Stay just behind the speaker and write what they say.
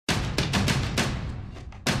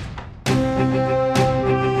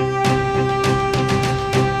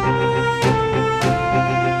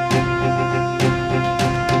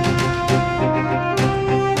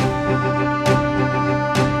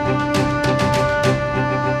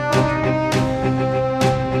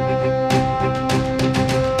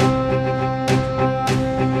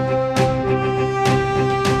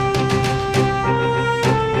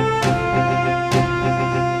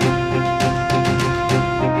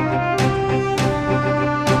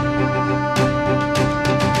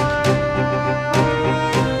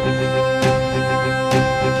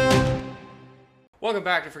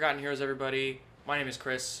Welcome back to Forgotten Heroes, everybody. My name is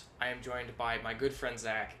Chris. I am joined by my good friend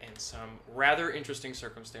Zach in some rather interesting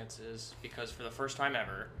circumstances because for the first time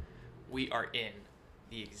ever, we are in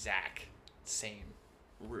the exact same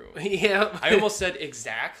room. Yeah. I almost said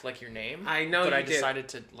exact, like your name. I know, but you I did. decided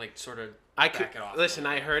to sort of back it off. Listen,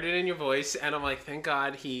 I heard it in your voice, and I'm like, thank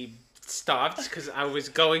God he stopped because I was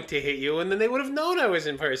going to hit you, and then they would have known I was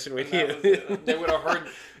in person with you. They would have heard.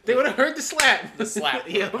 They would have heard the slap. The slap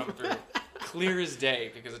would Yep. come through. Clear as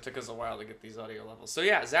day because it took us a while to get these audio levels. So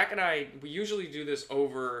yeah, Zach and I, we usually do this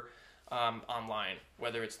over online,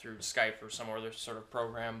 whether it's through Skype or some other sort of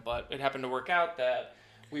program, but it happened to work out that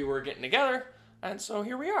we were getting together, and so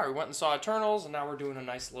here we are. We went and saw Eternals, and now we're doing a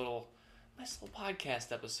nice little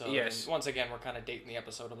podcast episode. Yes. And once again, we're kind of dating the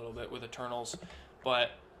episode a little bit with Eternals,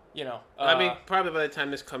 but you know, I mean, probably by the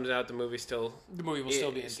time this comes out, the movie will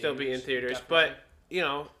still be in theaters. Definitely. But you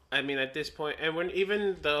know, I mean, at this point, and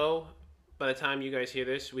even though by the time you guys hear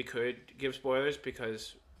this, we could give spoilers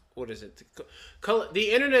because what is it?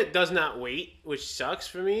 The internet does not wait, which sucks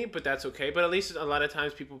for me, but that's okay. But at least a lot of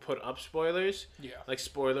times people put up spoilers. Yeah. Like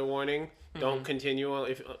spoiler warning. Mm-hmm. Don't continue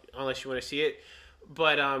unless you want to see it.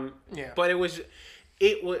 But yeah. But it was.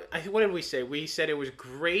 I think, what did we say? We said it was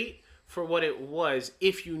great for what it was.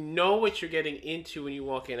 If you know what you're getting into when you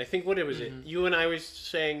walk in, I think what it was. Mm-hmm. You and I was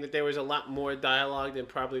saying that there was a lot more dialogue than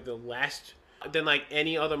probably than like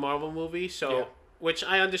any other Marvel movie. So. Yeah. Which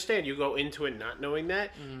I understand. You go into it not knowing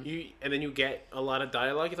that, and then you get a lot of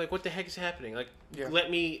dialogue. You're like, "What the heck is happening?" Like, I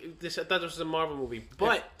thought this was a Marvel movie.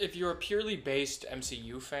 But if you're a purely based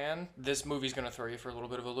MCU fan, this movie's gonna throw you for a little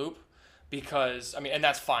bit of a loop, because I mean, and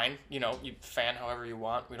that's fine. You know, you fan however you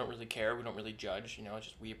want. We don't really care. We don't really judge. You know, it's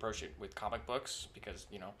just we approach it with comic books because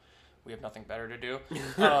you know we have nothing better to do.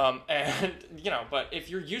 And you know, but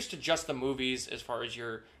if you're used to just the movies, as far as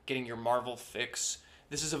you're getting your Marvel fix.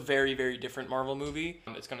 This is a very, very different Marvel movie.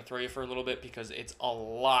 It's going to throw you for a little bit because it's a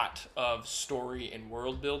lot of story and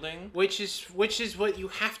world building. Which is what you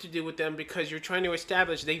have to do with them because you're trying to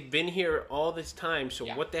establish they've been here all this time. So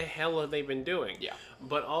what the hell have they been doing? Yeah.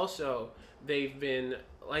 But also, they've been,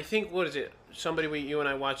 I think, what is it? Somebody you and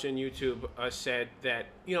I watched on YouTube said that,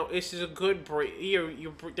 you know, this is a good break.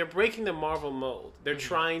 They're breaking the Marvel mold. They're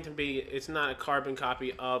trying to be, it's not a carbon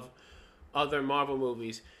copy of other Marvel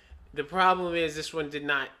movies. The problem is this one did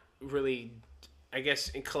not really, I guess,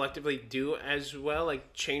 collectively do as well,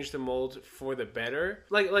 like change the mold for the better.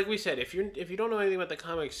 Like we said, if you don't know anything about the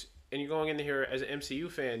comics and you're going in here as an MCU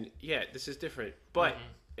fan, yeah, this is different. But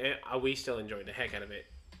we still enjoyed the heck out of it.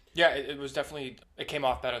 Yeah, it was definitely, it came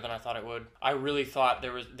off better than I thought it would. I really thought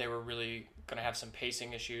they were really going to have some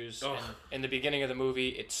pacing issues. And in the beginning of the movie,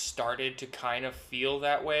 it started to kind of feel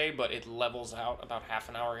that way, but it levels out about half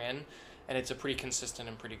an hour in. And it's a pretty consistent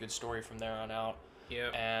and pretty good story from there on out.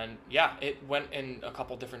 Yeah. And yeah, it went in a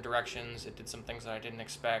couple different directions. It did some things that I didn't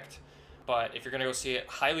expect. But if you're going to go see it,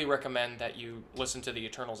 highly recommend that you listen to the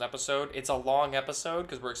Eternals episode. It's a long episode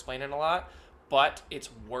because we're explaining a lot, but it's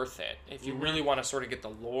worth it. If you really want to sort of get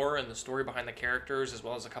the lore and the story behind the characters, as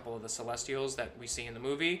well as a couple of the Celestials that we see in the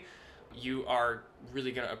movie, you are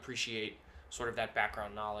really going to appreciate sort of that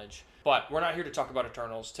background knowledge. But we're not here to talk about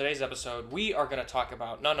Eternals. Today's episode, we are going to talk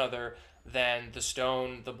about none other than the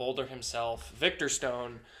Stone, the Boulder himself, Victor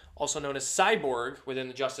Stone, also known as Cyborg within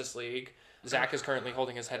the Justice League. Zach is currently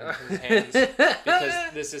holding his head in his hands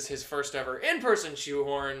because this is his first ever in-person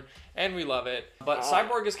shoehorn, and we love it. But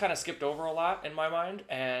Cyborg is kind of skipped over a lot in my mind,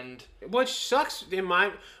 and what sucks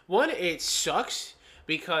it sucks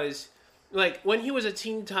because like when he was a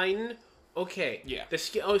Teen Titan. Okay. Yeah.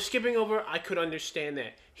 Skipping over, I could understand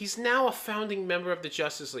that. He's now a founding member of the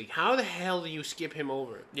Justice League. How the hell do you skip him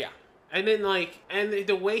over? Yeah. And then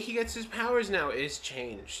the way he gets his powers now is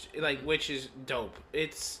changed, which is dope.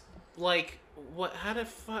 It's like, what? How the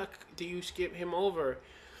fuck do you skip him over?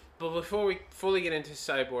 But before we fully get into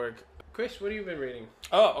Cyborg, Chris, what have you been reading?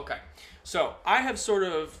 Oh, okay. So I have sort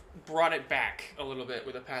of brought it back a little bit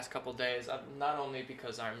with the past couple days. Not only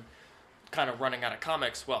because I'm kind of running out of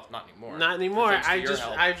comics. Well, not anymore. Not anymore. I just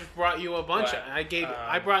brought you a bunch.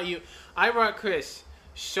 I brought Chris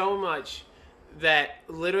so much that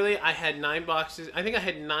literally I had 9 boxes. I think I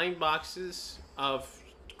had 9 boxes of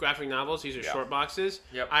graphic novels. These are short boxes.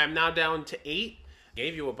 Yep. I am now down to 8.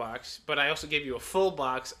 Gave you a box, but I also gave you a full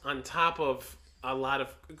box on top of a lot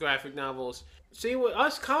of graphic novels. See, with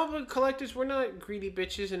us comic book collectors, we're not greedy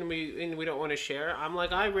bitches, and we don't want to share. I'm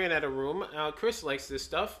like, I ran out of room. Chris likes this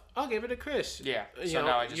stuff. I'll give it to Chris. Yeah. So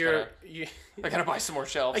now I just I gotta buy some more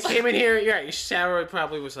shelves. I came in here. Yeah, Sarah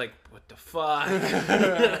probably was like, "What the fuck?"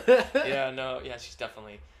 Yeah. No. Yeah. She's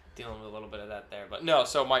definitely dealing with a little bit of that there. But no,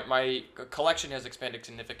 so my collection has expanded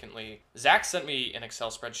significantly. Zach sent me an Excel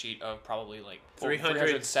spreadsheet of probably like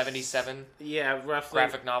 377 roughly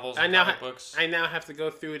graphic novels and comic books. I now have to go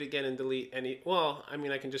through it again and delete any. Well, I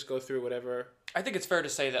mean, I can just go through whatever. I think it's fair to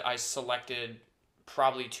say that I selected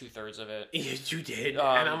probably 2/3 of it. Yes, you did.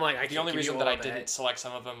 And I'm like, the only reason that I didn't select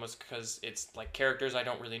some of them was because it's like characters I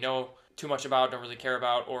don't really know too much about, don't really care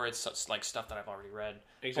about, or it's like stuff that I've already read.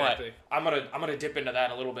 Exactly. But I'm gonna dip into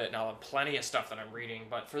that a little bit, and I'll have plenty of stuff that I'm reading.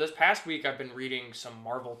 But for this past week, I've been reading some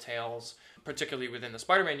Marvel tales, particularly within the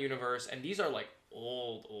Spider-Man universe, and these are like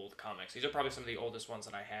old comics. These are probably some of the oldest ones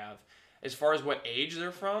that I have. As far as what age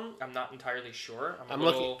they're from, I'm not entirely sure.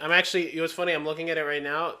 I'm actually. It was funny. I'm looking at it right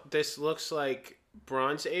now. This looks like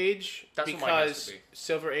Bronze Age. That's what mine has to be.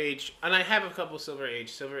 Silver Age, and I have a couple Silver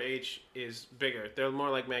Age. Silver Age is bigger. They're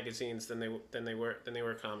more like magazines than they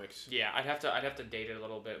were comics. Yeah, I'd have to date it a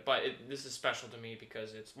little bit, but this is special to me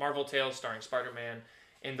because it's Marvel Tales starring Spider-Man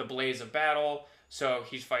in the blaze of battle. So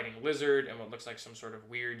he's fighting Lizard and what looks like some sort of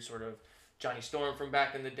weird sort of Johnny Storm from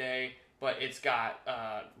back in the day. But it's got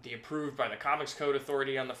the approved by the Comics Code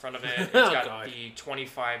Authority on the front of it. It's got the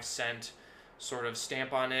 25-cent sort of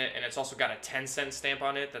stamp on it, and it's also got a 10-cent stamp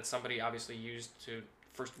on it that somebody obviously used to,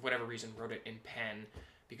 for whatever reason, wrote it in pen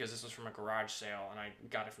because this was from a garage sale, and I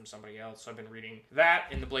got it from somebody else. So I've been reading that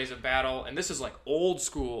in the Blaze of Battle, and this is like old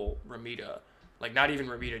school Ramita. Like, not even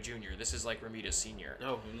Ramita Jr. This is like Ramita Sr.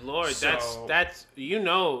 Oh, Lord. So, that's you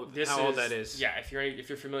know how old that is. Yeah, if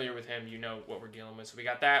you're familiar with him, you know what we're dealing with. So we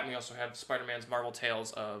got that, and we also have Spider-Man's Marvel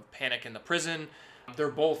Tales of Panic in the Prison. They're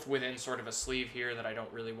both within sort of a sleeve here that I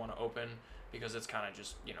don't really want to open because it's kind of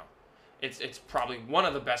just, you know, it's probably one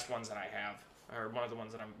of the best ones that I have, or one of the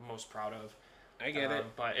ones that I'm most proud of. I get it.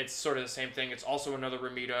 But it's sort of the same thing. It's also another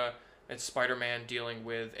Ramita. It's Spider-Man dealing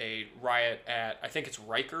with a riot at, I think it's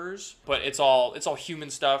Rikers, but it's all human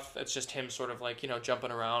stuff. It's just him sort of like, you know,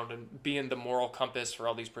 jumping around and being the moral compass for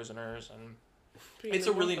all these prisoners. And it's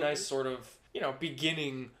a really nice sort of, you know,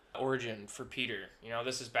 beginning origin for Peter. You know,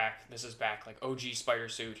 this is back like OG Spider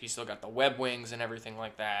suit. He's still got the web wings and everything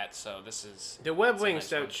like that. So this is the web wings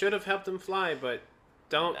that should have helped him fly, but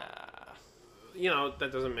don't. You know,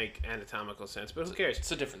 that doesn't make anatomical sense, but who cares?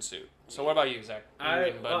 It's a different suit. So what about you, Zach?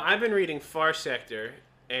 I've been reading Far Sector,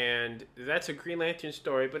 and that's a Green Lantern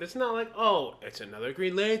story, but it's not like, oh, it's another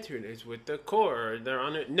Green Lantern. It's with the Corps. They're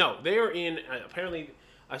on it. No, they are in, apparently,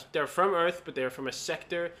 they're from Earth, but they're from a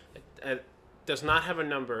sector that does not have a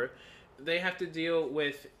number. They have to deal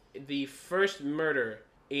with the first murder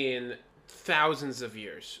in thousands of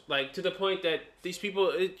years. Like, to the point that these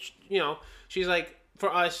people, you know, she's like,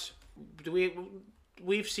 for us,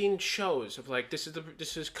 we've seen shows of like this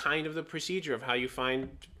is kind of the procedure of how you find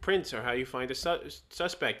prints or how you find a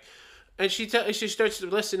suspect, and she starts to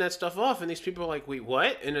listen that stuff off, and these people are like, wait,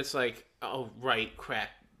 what? And it's like, oh right, crap,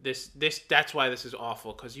 this that's why this is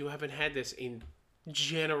awful, because you haven't had this in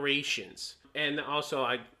generations. And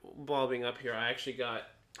also, bulbing up here, I actually got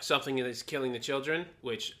Something That Is Killing the Children,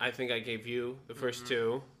 which I think I gave you the first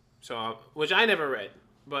two, so which I never read,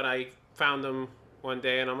 but I found them one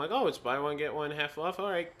day, and I'm like, oh, it's buy one, get one half off. All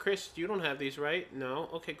right, Chris, you don't have these, right? No?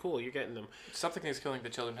 Okay, cool, you're getting them. Something That's Killing the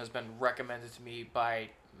Children has been recommended to me by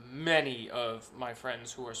many of my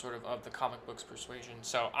friends who are sort of the comic books persuasion.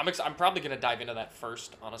 So I'm probably going to dive into that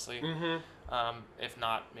first, honestly. Mm-hmm. If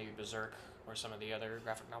not, maybe Berserk or some of the other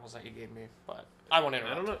graphic novels that you gave me. But I won't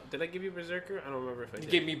interrupt. I don't know. Did I give you Berserker? I don't remember if I did.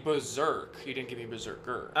 You gave me Berserk. You didn't give me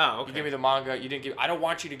Berserker. Oh, okay. You gave me the manga. You didn't give. I don't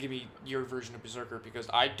want you to give me your version of Berserker because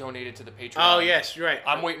I donated to the Patreon. Oh, yes, you're right.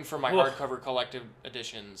 I'm waiting for my hardcover collective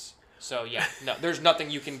editions. So, yeah, no, there's nothing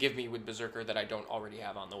you can give me with Berserker that I don't already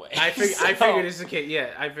have on the way. I figured it's okay. Yeah,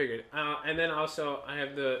 I figured. And then also,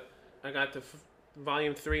 I got the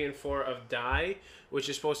volume 3 and 4 of Die, which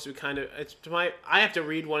is supposed to be kind of, I have to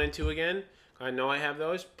read 1 and 2 again. I know I have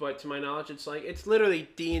those, but to my knowledge, it's literally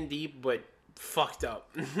D&D, but fucked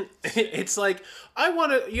up. It's like, I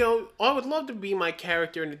want to, you know, I would love to be my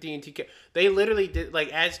character in the D&D. They literally did, like,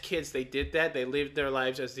 as kids, they did that. They lived their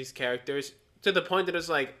lives as these characters to the point that it's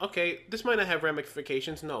like, okay, this might not have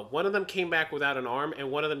ramifications. No, one of them came back without an arm,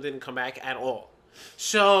 and one of them didn't come back at all.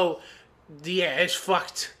 So, yeah, it's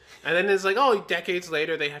fucked. And then it's like, oh, decades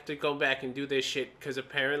later, they have to go back and do this shit because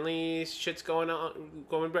apparently shit's going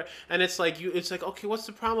back. And it's like, okay, what's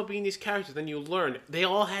the problem with being these characters? Then you learn they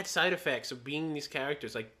all had side effects of being these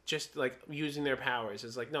characters, like just like using their powers.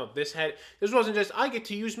 It's like, no, this wasn't just I get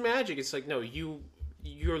to use magic. It's like, no,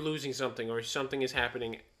 you're losing something, or something is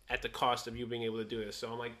happening at the cost of you being able to do this.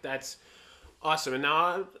 So I'm like, that's awesome. And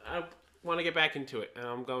now I want to get back into it, and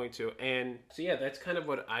I'm going to. And so yeah, that's kind of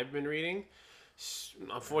what I've been reading.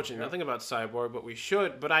 Unfortunately, nothing about Cyborg, but we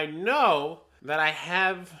should. But I know that I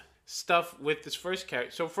have stuff with this first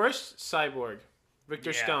character. So first, Cyborg,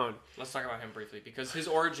 Victor Stone. Let's talk about him briefly, because his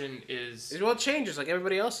origin is... Well, it changes like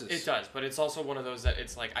everybody else's. It does, but it's also one of those that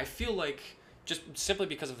it's like, I feel like, just simply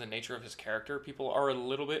because of the nature of his character, people are a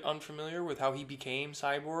little bit unfamiliar with how he became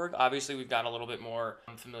Cyborg. Obviously, we've got a little bit more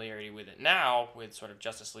familiarity with it now, with sort of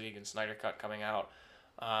Justice League and Snyder Cut coming out.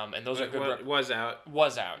 And those are good... Was out.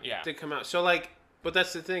 Was out, yeah. Did come out. So, like, but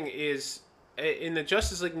that's the thing is, in the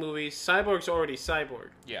Justice League movies, Cyborg's already Cyborg.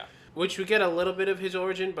 Yeah. Which we get a little bit of his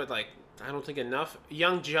origin, but, like, I don't think enough.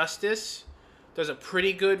 Young Justice does a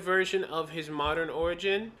pretty good version of his modern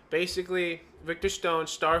origin. Basically, Victor Stone,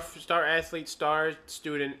 star athlete, star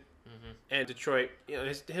student, and Detroit. You know,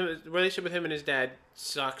 his relationship with him and his dad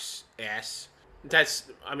sucks ass. That's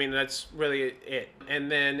really it.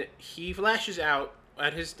 And then he lashes out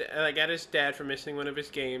at his dad for missing one of his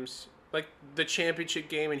games, like the championship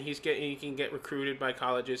game, and he can get recruited by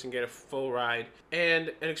colleges and get a full ride.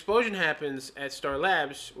 And an explosion happens at Star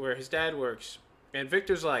Labs where his dad works, and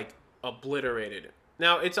Victor's like obliterated.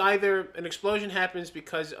 Now it's either an explosion happens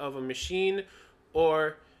because of a machine,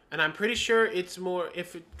 and I'm pretty sure it's more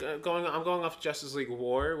I'm going off Justice League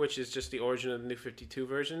War, which is just the origin of the New 52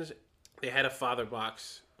 versions. They had a father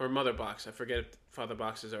box or mother box. I forget if father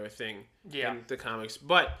boxes are a thing in the comics,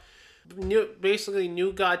 but basically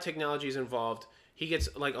New God technology is involved. He gets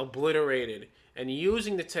like obliterated, and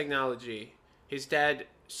using the technology, his dad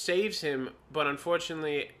saves him, but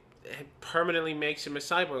unfortunately it permanently makes him a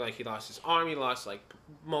cyborg. Like, he lost his arm, he lost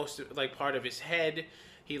part of his head,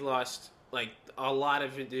 he lost like a lot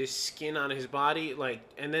of his skin on his body, like,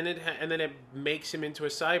 and then it makes him into a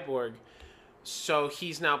cyborg. So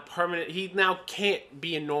he's now permanent. He now can't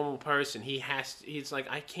be a normal person. He's like,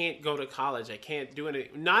 I can't go to college. I can't do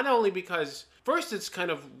anything. Not only because, first, it's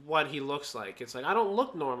kind of what he looks like. It's like, I don't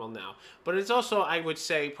look normal now. But it's also, I would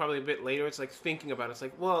say, probably a bit later, it's like thinking about it. It's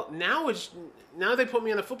like, well, now they put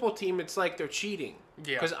me on the football team, it's like they're cheating.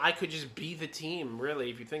 Yeah. Because I could just be the team,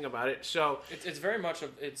 really, if you think about it. So it's very much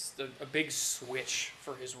a big switch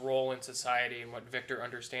for his role in society and what Victor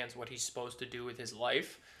understands what he's supposed to do with his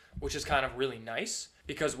life, which is kind of really nice,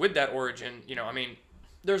 because with that origin,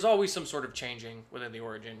 there's always some sort of changing within the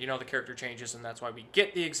origin. The character changes, and that's why we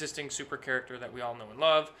get the existing super character that we all know and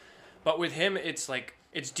love. But with him, it's like,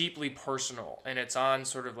 it's deeply personal, and it's on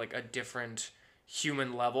sort of like a different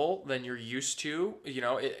human level than you're used to.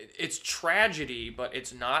 It's tragedy, but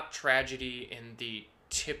it's not tragedy in the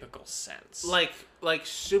typical sense. Like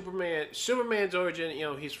Superman's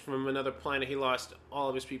origin, he's from another planet. He lost all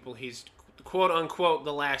of his people. He's quote unquote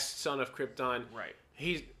the last son of Krypton. Right.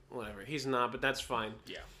 He's whatever. He's not, but that's fine.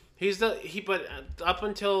 Yeah. But up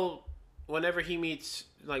until whenever he meets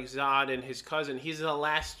like Zod and his cousin, he's the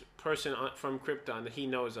last person from Krypton that he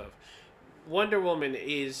knows of. Wonder Woman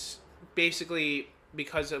is basically,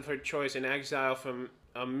 because of her choice, in exile from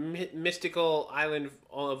a mystical island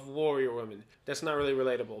of warrior women. That's not really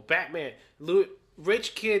relatable. Batman,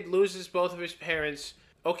 rich kid loses both of his parents.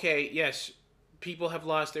 Okay, yes, people have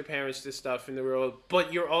lost their parents to stuff in the world,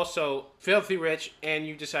 but you're also filthy rich, and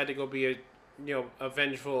you decide to go be a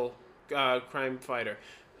vengeful crime fighter.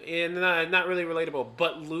 And not really relatable,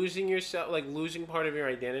 but losing yourself, like losing part of your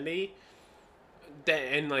identity,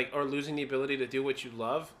 or losing the ability to do what you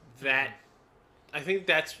love, that I think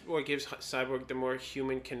that's what gives Cyborg the more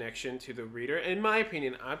human connection to the reader. In my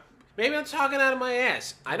opinion, maybe I'm talking out of my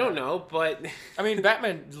ass. I don't know, but I mean,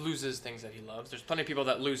 Batman loses things that he loves. There's plenty of people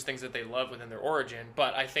that lose things that they love within their origin,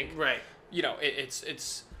 but I think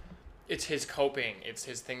it's his coping. It's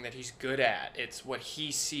his thing that he's good at. It's what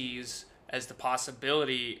he sees as the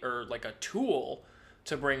possibility, or like a tool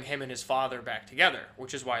to bring him and his father back together,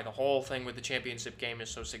 which is why the whole thing with the championship game is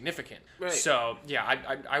so significant. Right. So,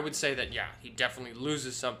 yeah, I would say that, yeah, he definitely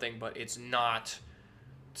loses something, but it's not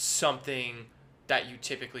something that you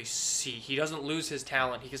typically see. He doesn't lose his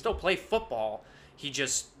talent. He can still play football. He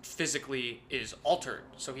just physically is altered,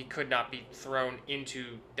 so he could not be thrown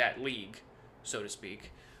into that league, so to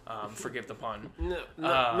speak. Forgive the pun.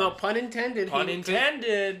 No, pun intended. Pun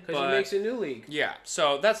intended. Because he makes a new league. Yeah,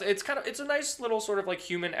 so it's a nice little sort of like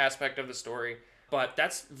human aspect of the story. But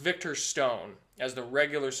that's Victor Stone as the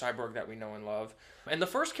regular cyborg that we know and love. And the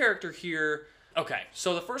first character here... Okay,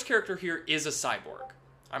 so the first character here is a cyborg.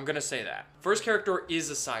 I'm going to say that. First character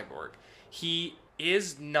is a cyborg. He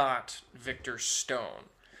is not Victor Stone.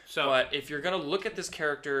 But if you're going to look at this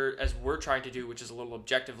character as we're trying to do, which is a little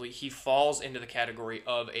objectively, he falls into the category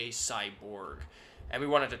of a cyborg. And we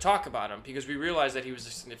wanted to talk about him because we realized that he was a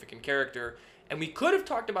significant character. And we could have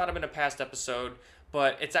talked about him in a past episode,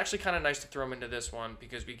 But it's actually kind of nice to throw him into this one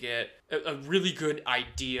because we get a really good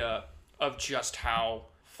idea of just how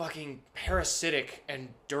fucking parasitic and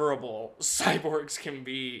durable cyborgs can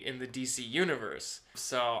be in the DC universe.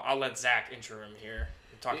 So I'll let Zach intro him here.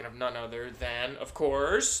 I'm talking of none other than, of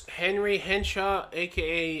course, Henry Henshaw,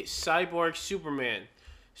 aka Cyborg Superman.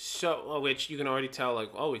 So, which you can already tell,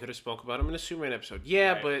 like, oh, we could have spoke about him in a Superman episode.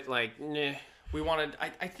 Yeah, right. But like, nah. We wanted.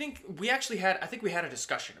 I think we actually had. I think we had a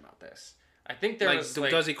discussion about this. I think there was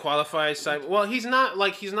like, does he qualify as cyborg? Well, he's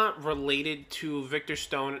not related to Victor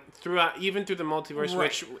Stone even through the multiverse. Right.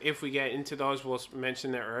 Which, if we get into those, we'll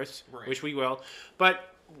mention their Earths, right. Which we will.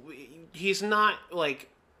 But he's not like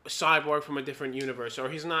a cyborg from a different universe, or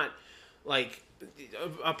he's not like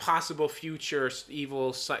a possible future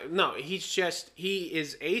evil. No, he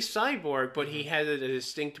is a cyborg, but he has a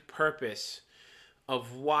distinct purpose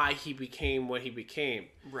of why he became what he became.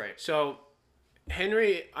 Right. So.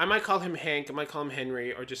 Henry, I might call him Hank, I might call him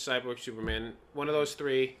Henry, or just Cyborg Superman. One of those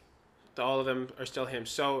three, all of them are still him.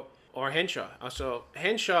 So, or Henshaw. Also,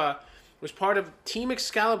 Henshaw was part of Team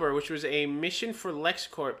Excalibur, which was a mission for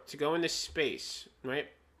LexCorp to go into space, right?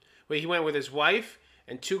 Where he went with his wife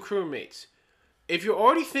and 2 crewmates. If you're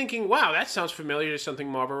already thinking, wow, that sounds familiar to something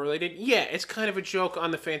Marvel related, yeah, it's kind of a joke on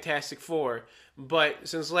the Fantastic Four, but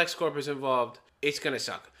since LexCorp is involved, it's going to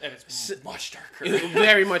suck. And it's much darker.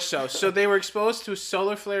 Very much so. So they were exposed to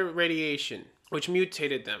solar flare radiation, which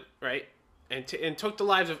mutated them, right? And took the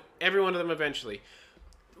lives of every one of them eventually.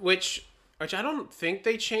 Which I don't think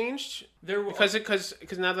they changed. Because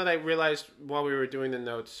now that I realized while we were doing the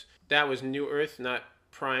notes, that was New Earth, not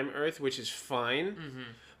Prime Earth, which is fine. Mm-hmm.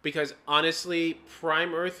 Because honestly,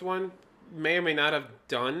 Prime Earth one may or may not have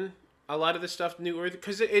done a lot of the stuff New Earth,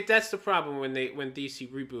 because that's the problem when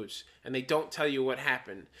DC reboots and they don't tell you what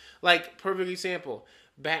happened. Like, perfect example,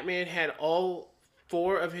 Batman had all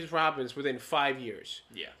 4 of his Robins within 5 years.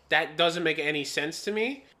 Yeah. That doesn't make any sense to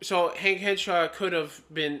me. So Hank Henshaw could have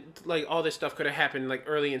been, like, all this stuff could have happened, like,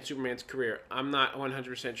 early in Superman's career. I'm not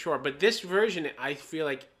 100% sure. But this version, I feel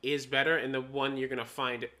like, is better, and the one you're going to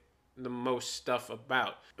find the most stuff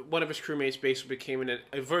about. One of his crewmates basically became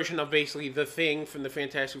a version of basically the Thing from the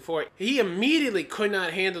Fantastic Four. He immediately could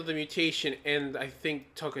not handle the mutation and I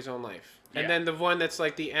think took his own life. Yeah. And then the one that's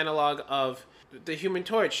like the analog of the Human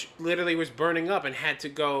Torch literally was burning up and had to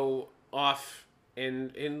go off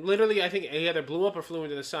and literally I think he either blew up or flew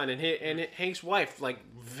into the sun, and Hank's wife like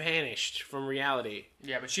vanished from reality.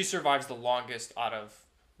 Yeah, but she survives the longest out of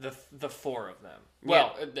the 4 of them.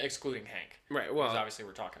 Well, yeah. Excluding Hank. Right, well. Because obviously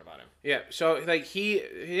we're talking about him. Yeah, so, like,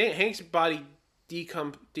 Hank's body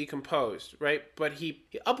decomposed, right? But he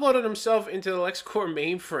uploaded himself into the LexCorp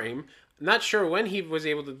mainframe. Not sure when he was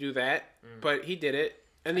able to do that, but he did it.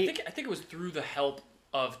 And I think it was through the help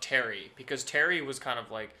of Terry, because Terry was kind of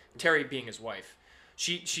like, Terry being his wife.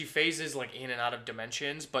 She phases like in and out of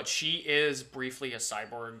dimensions, but she is briefly a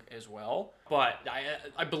cyborg as well. But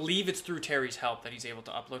I believe it's through Terry's help that he's able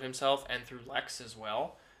to upload himself, and through Lex as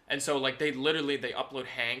well. And so like they upload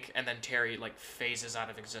Hank, and then Terry like phases out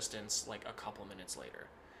of existence like a couple minutes later.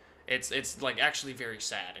 It's like actually very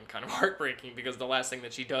sad and kind of heartbreaking, because the last thing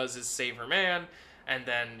that she does is save her man. And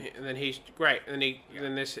then he's right,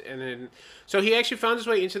 so he actually found his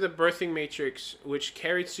way into the birthing matrix, which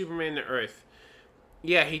carried Superman to Earth.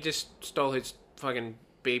 Yeah, he just stole his fucking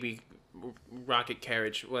baby rocket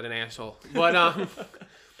carriage. What an asshole! But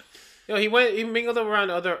he mingled around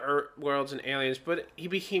other worlds and aliens, but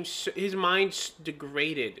his mind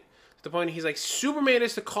degraded to the point he's like, Superman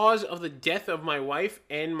is the cause of the death of my wife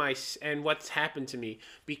and what's happened to me,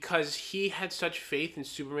 because he had such faith in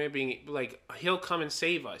Superman being like, he'll come and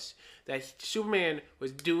save us, that Superman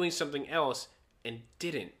was doing something else and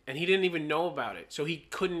didn't, and he didn't even know about it, so he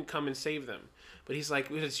couldn't come and save them. But he's like,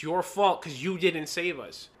 it's your fault because you didn't save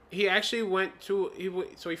us. He actually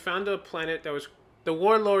he found a planet that was the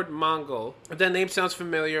Warlord Mongol. That name sounds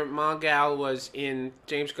familiar. Mongal was in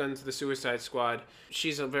James Gunn's The Suicide Squad.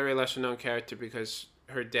 She's a very lesser known character because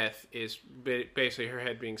her death is basically her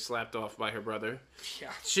head being slapped off by her brother.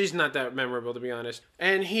 Yeah. She's not that memorable, to be honest.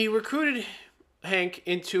 And he recruited Hank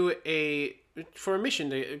for a mission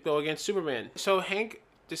to go against Superman. So Hank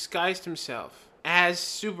disguised himself as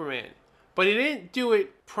Superman. But he didn't do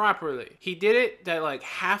it properly. He did it that like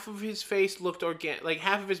half of his face looked organic, like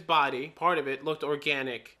half of his body, part of it looked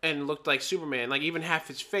organic and looked like Superman, like even half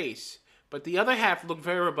his face. But the other half looked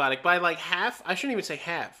very robotic. By like half, I shouldn't even say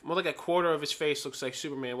half, more like a quarter of his face looks like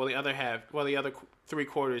Superman, while the other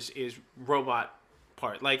 3/4 is robot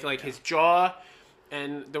part. Like his jaw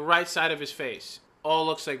and the right side of his face all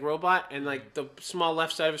looks like robot, and like the small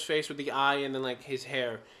left side of his face with the eye and then like his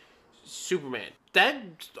hair Superman.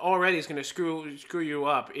 That already is gonna screw you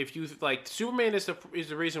up if you like. Superman is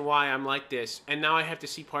the reason why I'm like this, and now I have to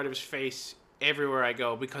see part of his face everywhere I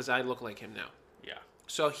go because I look like him now. Yeah.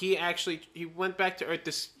 So he went back to Earth.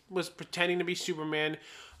 This was pretending to be Superman.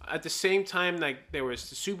 At the same time, like there was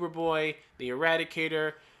the Superboy, the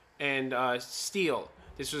Eradicator, and Steel.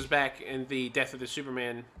 This was back in the Death of the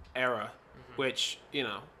Superman era, which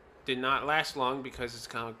did not last long because it's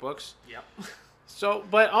comic books. Yep. So,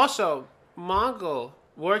 but also, Mongol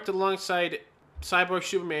worked alongside Cyborg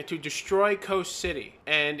Superman to destroy Coast City,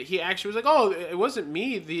 and he actually was like, "Oh, it wasn't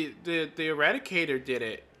me. The Eradicator did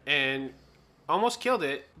it, and almost killed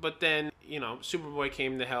it." But then, Superboy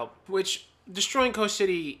came to help. Which destroying Coast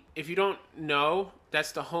City, if you don't know,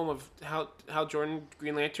 that's the home of Hal Jordan,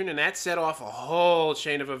 Green Lantern, and that set off a whole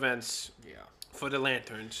chain of events. Yeah. For the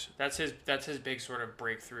Lanterns. That's his big sort of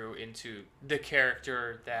breakthrough into the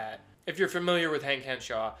character that, if you're familiar with Hank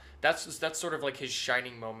Henshaw, that's sort of like his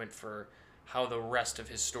shining moment for how the rest of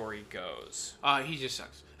his story goes. He just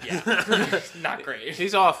sucks. Yeah. Not great.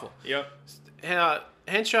 He's awful. Yep.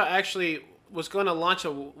 Henshaw actually was going to launch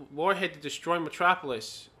a warhead to destroy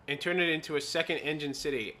Metropolis and turn it into a second Engine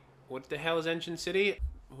City. What the hell is Engine City?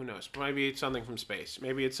 Who knows? Maybe it's something from space.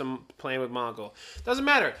 Maybe it's some plan with Mongol. Doesn't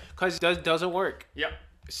matter, because it doesn't work. Yep.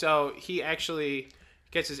 So he actually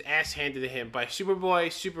gets his ass handed to him by Superboy,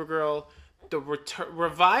 Supergirl, the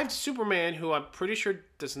revived Superman, who I'm pretty sure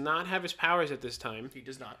does not have his powers at this time. He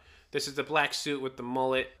does not. This is the black suit with the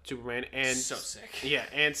mullet Superman. And so sick. Yeah,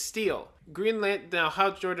 and Steel. Green Lantern. Now,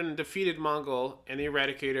 Hal Jordan defeated Mongol and the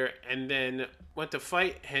Eradicator and then went to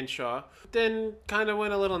fight Henshaw. Then kind of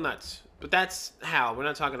went a little nuts. But that's Hal. We're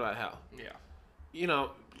not talking about Hal. Yeah.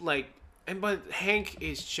 But Hank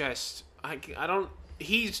is just,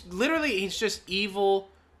 he's just evil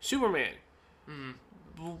Superman.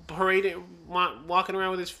 Parading, walking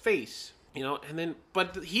around with his face,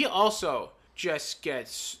 but he also just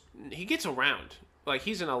gets around. Like,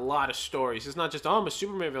 he's in a lot of stories. It's not just, I'm a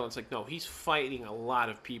Superman villain. It's like, no, he's fighting a lot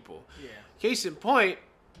of people. Yeah. Case in point,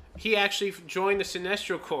 he actually joined the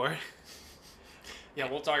Sinestro Corps. Yeah,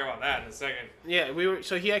 we'll talk about that in a second. Yeah,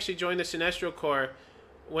 so he actually joined the Sinestro Corps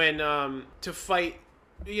when to fight,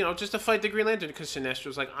 just to fight the Green Lantern, because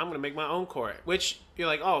Sinestro's like, I'm gonna make my own corps. Which you're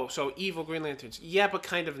like, oh, so evil Green Lanterns? Yeah, but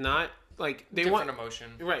kind of not. Like different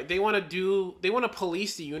emotion, right? They want to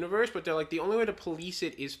police the universe, but they're like, the only way to police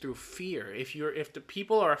it is through fear. If the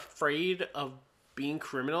people are afraid of being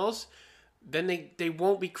criminals, then they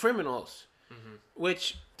won't be criminals. Mm-hmm.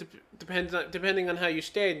 Which depending on how you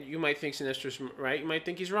stand, you might think Sinestro's right, you might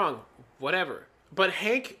think he's wrong, whatever. But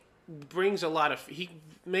Hank brings he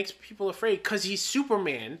makes people afraid because he's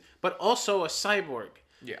Superman, but also a cyborg.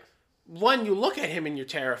 Yeah. One, you look at him and you're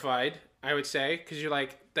terrified, I would say, because you're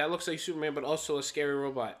like, that looks like Superman, but also a scary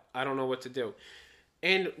robot. I don't know what to do.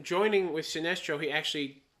 And joining with Sinestro, he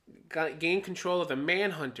actually gained control of the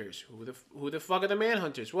Manhunters. Who the fuck are the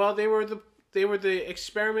Manhunters? Well, they were the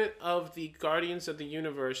experiment of the Guardians of the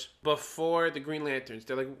Universe before the Green Lanterns.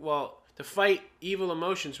 They're like, well, to fight evil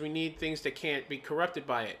emotions, we need things that can't be corrupted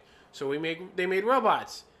by it. So they made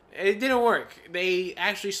robots. It didn't work. They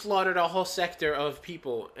actually slaughtered a whole sector of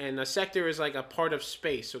people, and a sector is like a part of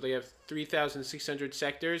space. So they have 3,600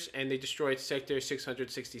 sectors, and they destroyed sector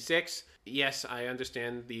 666. Yes, I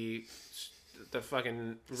understand the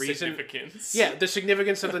fucking reason. Significance. Yeah, the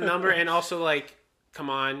significance of the number, and also like, come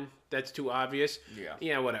on, that's too obvious. Yeah.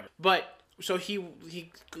 Yeah, whatever. But so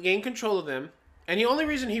he gained control of them. And the only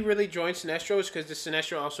reason he really joined Sinestro is because the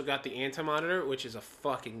Sinestro also got the Anti-Monitor, which is a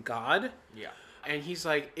fucking god. Yeah. And he's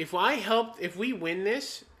like, if we win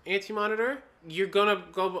this Anti-Monitor, you're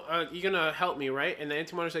gonna help me, right? And the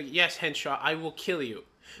Anti-Monitor's like, yes, Henshaw, I will kill you.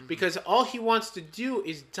 Mm-hmm. Because all he wants to do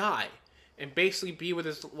is die and basically be with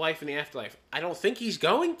his wife in the afterlife. I don't think he's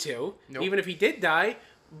going to, even if he did die,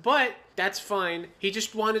 but that's fine. He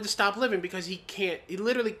just wanted to stop living because he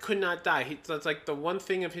literally could not die. That's like the one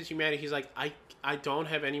thing of his humanity. He's like, I don't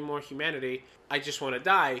have any more humanity. I just want to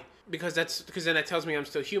die because then that tells me I'm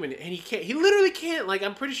still human. And he can't. He literally can't. Like,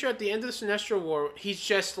 I'm pretty sure at the end of the Sinestro War, he's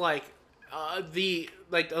just like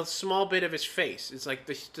a small bit of his face. It's like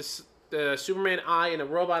the Superman eye and a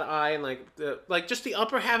robot eye and like just the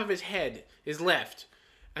upper half of his head is left.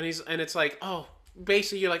 And it's like, oh,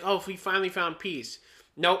 basically you're like, oh, we finally found peace.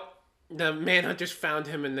 Nope. The Manhunters found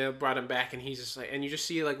him and they brought him back, and he's just like, and you just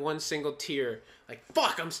see like one single tear, like,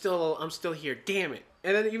 fuck, I'm still here, damn it.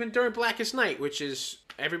 And then even during Blackest Night, which is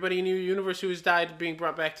everybody in the universe who has died being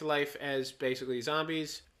brought back to life as basically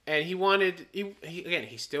zombies, and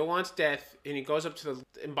he still wants death, and he goes up to the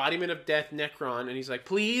embodiment of death, Necron, and he's like,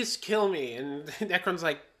 please kill me, and Necron's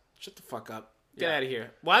like, shut the fuck up. Get out of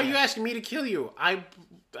here. Why are you asking me to kill you? I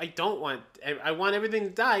don't want... I want everything to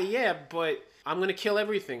die, yeah, but I'm going to kill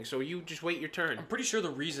everything, so you just wait your turn. I'm pretty sure the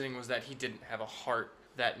reasoning was that he didn't have a heart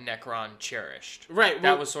that Necron cherished. Right.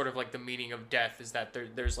 That was sort of like the meaning of death, is that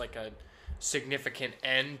there's like a significant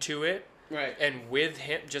end to it. Right. And with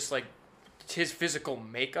him, just like his physical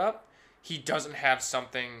makeup, he doesn't have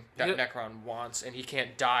something that Necron wants, and he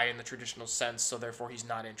can't die in the traditional sense, so therefore he's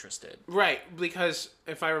not interested. Right, because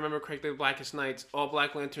if I remember correctly, the Blackest Nights, all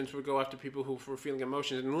Black Lanterns would go after people who were feeling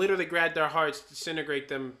emotions and literally grab their hearts, disintegrate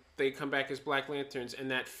them. They come back as Black Lanterns,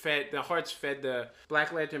 and the hearts fed the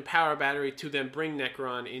Black Lantern power battery to then bring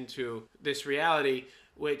Necron into this reality,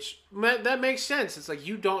 which that makes sense. It's like,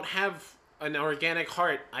 you don't have an organic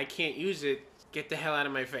heart. I can't use it. Get the hell out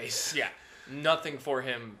of my face. Yeah. Nothing for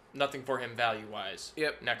him value-wise.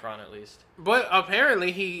 Yep. Necron, at least. But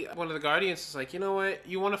apparently one of the Guardians is like, you know what?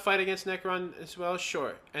 You want to fight against Necron as well?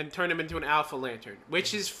 Sure. And turn him into an Alpha Lantern.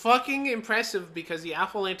 Which is fucking impressive, because the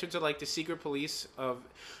Alpha Lanterns are like the secret police of...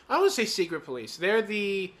 I wouldn't say secret police. They're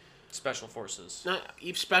the... Special Forces. Not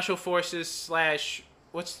Special Forces /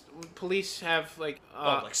 what's police have like?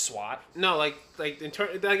 Like SWAT? No, like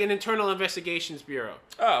an internal investigations bureau.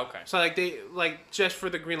 Oh, okay. So they just for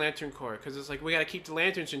the Green Lantern Corps, because it's like, we got to keep the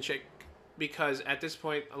lanterns in check, because at this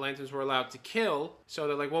point the lanterns were allowed to kill. So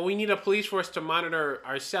they're like, well, we need a police force to monitor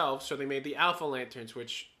ourselves. So they made the Alpha Lanterns,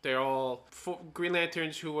 which they're all Green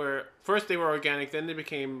Lanterns who were first they were organic, then they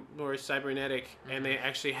became more cybernetic, and they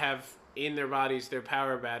actually have in their bodies their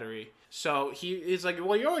power battery. So he is like,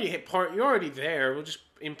 well, you're already there. We'll just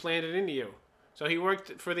implant it into you. So he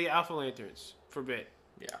worked for the Alpha Lanterns for a bit.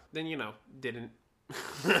 Yeah. Then, didn't.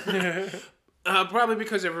 Probably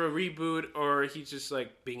because of a reboot, or he's just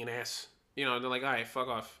like being an ass. They're like, all right, fuck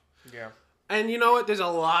off. Yeah. And you know what? There's a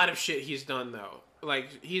lot of shit he's done, though.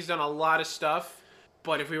 Like, he's done a lot of stuff.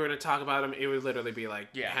 But if we were to talk about him, it would literally be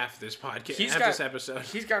like half this podcast, this episode.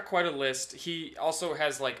 He's got quite a list. He also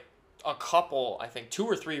has like a couple, I think 2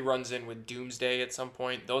 or 3 runs in with Doomsday at some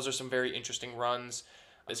point. Those are some very interesting runs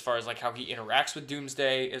as far as like how he interacts with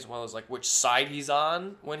Doomsday, as well as like which side he's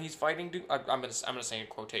on when he's fighting I'm gonna say in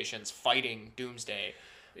quotations, fighting Doomsday.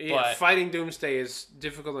 Yeah, but fighting Doomsday is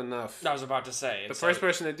difficult enough. I was about to say. The first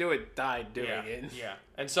person to do it died doing it. Yeah.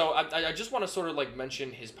 And so I just want to sort of like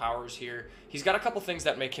mention his powers here. He's got a couple things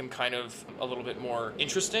that make him kind of a little bit more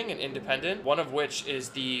interesting and independent. One of which is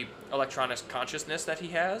the electronic consciousness that he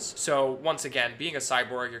has. So once again, being a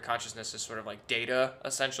cyborg, your consciousness is sort of like data,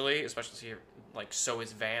 essentially, especially if you're like so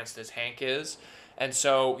advanced as Hank is. And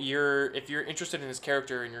so if you're interested in his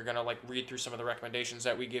character and you're going to like read through some of the recommendations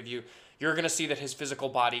that we give you, you're going to see that his physical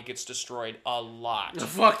body gets destroyed a lot. A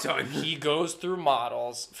fuck ton. He goes through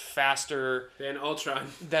models faster than Ultron.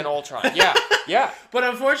 Yeah. But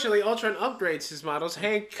unfortunately, Ultron upgrades his models.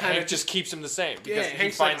 Hank just keeps him the same because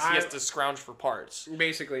he finds he has to scrounge for parts.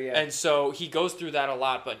 Basically, yeah. And so he goes through that a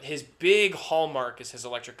lot, but his big hallmark is his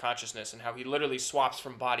electric consciousness and how he literally swaps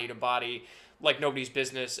from body to body like nobody's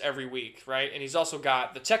business every week, right? And he's also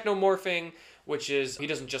got the technomorphing, which is he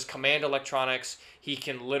doesn't just command electronics, he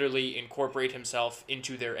can literally incorporate himself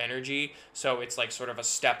into their energy. So it's like sort of a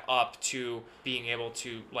step up to being able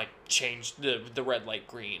to like change the red light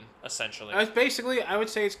green, essentially. Basically, I would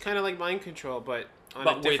say it's kind of like mind control, but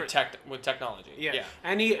with technology. Yeah.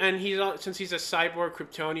 And he's since he's a cyborg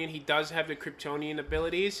Kryptonian, he does have the Kryptonian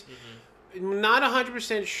abilities. Mm-hmm. Not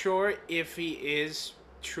 100% sure if he is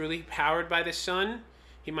truly powered by the sun.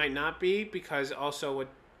 He might not be, because also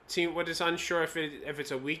what is unsure if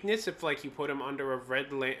it's a weakness if like you put him under a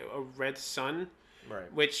red sun,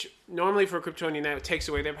 right? Which normally for Kryptonian that takes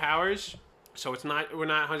away their powers. So we're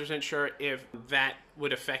not 100% sure if that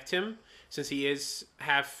would affect him, since he is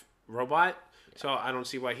half robot. Yeah. So I don't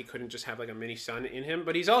see why he couldn't just have like a mini sun in him.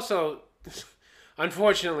 But he's also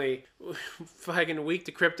unfortunately fucking weak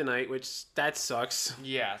to kryptonite, which that sucks.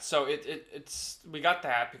 Yeah, so it's we got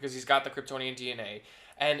that because he's got the Kryptonian DNA,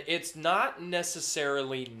 and it's not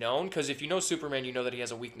necessarily known, because if you know Superman, you know that he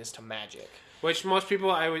has a weakness to magic. Which most people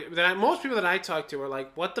that I talk to are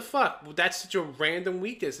like, what the fuck? That's such a random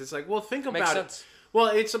weakness. It's like, well, think about Makes sense. it. Well,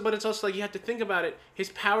 it's also like you have to think about it. His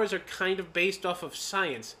powers are kind of based off of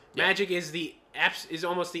science. Yeah. Magic is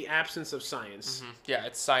almost the absence of science. Mm-hmm. Yeah,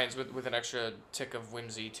 it's science with an extra tick of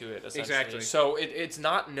whimsy to it, essentially. Exactly. So it's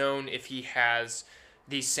not known if he has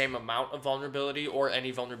the same amount of vulnerability or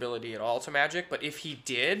any vulnerability at all to magic, but if he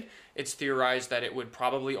did, it's theorized that it would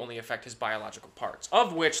probably only affect his biological parts,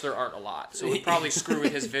 of which there aren't a lot. So it would probably screw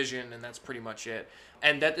with his vision, and that's pretty much it.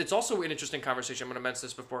 And that it's also an interesting conversation. I'm going to mention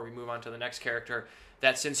this before we move on to the next character,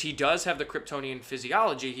 that since he does have the Kryptonian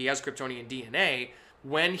physiology, he has Kryptonian DNA,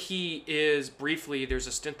 when he is briefly, there's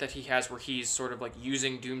a stint that he has where he's sort of like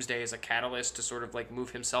using Doomsday as a catalyst to sort of like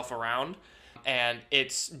move himself around. And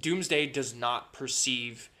Doomsday does not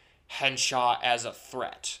perceive Henshaw as a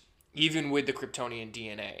threat, even with the Kryptonian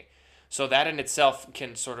DNA. So that in itself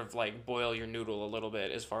can sort of like boil your noodle a little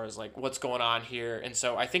bit as far as like what's going on here. And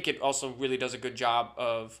so I think it also really does a good job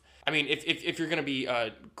of, I mean, if you're going to be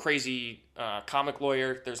a crazy comic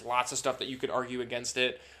lawyer, there's lots of stuff that you could argue against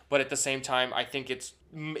it. But at the same time, I think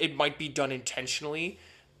it might be done intentionally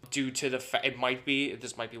due to the fact,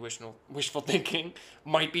 this might be wishful thinking,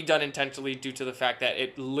 might be done intentionally due to the fact that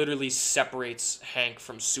it literally separates Hank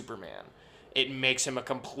from Superman. It makes him a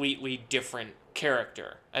completely different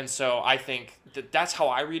character. And so I think that's how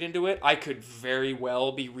I read into it. I could very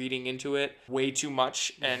well be reading into it way too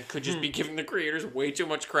much and could just be giving the creators way too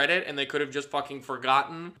much credit and they could have just fucking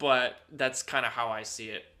forgotten. But that's kind of how I see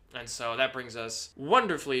it. And so that brings us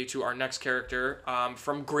wonderfully to our next character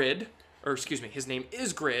from Grid. Or excuse me, his name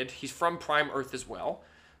is Grid. He's from Prime Earth as well.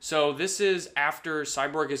 So this is after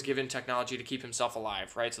Cyborg is given technology to keep himself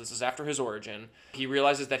alive, right? So this is after his origin. He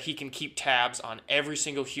realizes that he can keep tabs on every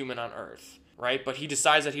single human on Earth, right? But he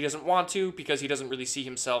decides that he doesn't want to because he doesn't really see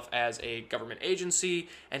himself as a government agency.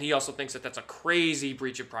 And he also thinks that that's a crazy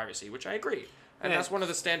breach of privacy, which I agree. And that's one of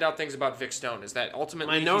the standout things about Vic Stone is that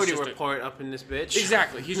ultimately Minority Report up in this bitch.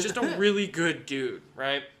 Exactly. He's just a really good dude,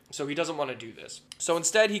 right? So he doesn't want to do this. So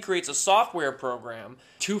instead, he creates a software program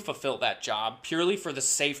to fulfill that job purely for the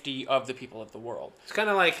safety of the people of the world. It's kind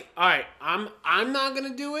of like, all right, I'm not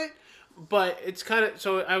going to do it, but it's kind of,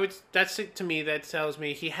 so that's it to me. That tells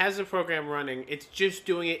me he has a program running. It's just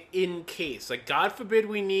doing it in case. Like, God forbid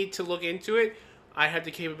we need to look into it. I have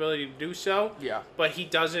the capability to do so. Yeah. But he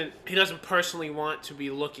doesn't personally want to be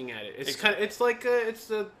looking at it. It's kind of, it's like,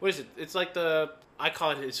 what is it? It's like I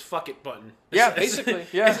call it his fuck it button. Yeah, basically.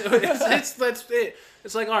 Yeah. That's it.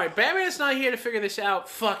 It's like, all right, Batman's not here to figure this out.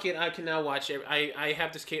 Fuck it. I can now watch it. I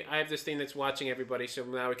have this thing that's watching everybody, so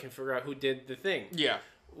now we can figure out who did the thing. Yeah.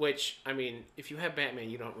 Which, I mean, if you have Batman,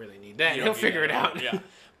 you don't really need that. He'll figure it out. Yeah.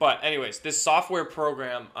 But anyways, this software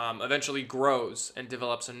program eventually grows and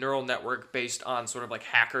develops a neural network based on sort of like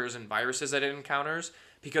hackers and viruses that it encounters.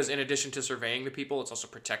 Because in addition to surveying the people, it's also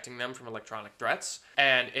protecting them from electronic threats.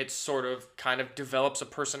 And it sort of kind of develops a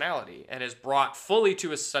personality and is brought fully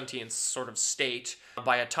to a sentient sort of state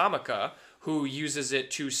by Atomica, who uses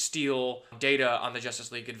it to steal data on the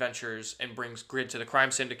Justice League adventures and brings Grid to the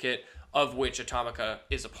crime syndicate, of which Atomica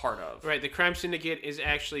is a part of. Right, the crime syndicate is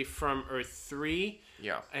actually from Earth 3.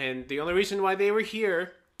 Yeah. And the only reason why they were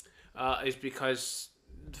here is because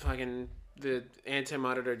fucking the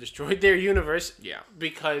Anti-Monitor destroyed their universe. Yeah.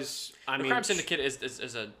 Because, the crime syndicate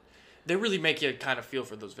is a... They really make you kind of feel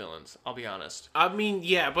for those villains, I'll be honest. I mean,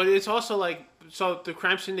 yeah, but it's also like... So the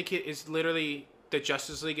crime syndicate is literally the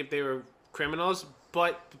Justice League if they were criminals,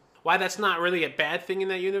 but... Why that's not really a bad thing in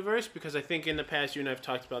that universe, because I think in the past you and I have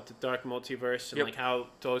talked about the dark multiverse and like how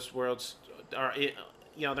those worlds are,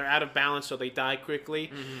 they're out of balance, so they die quickly.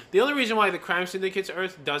 Mm-hmm. The only reason why the Crime Syndicate's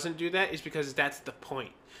Earth doesn't do that is because that's the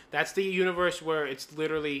point. That's the universe where it's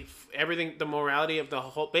literally everything, the morality of the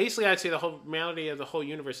whole, basically I'd say the whole morality of the whole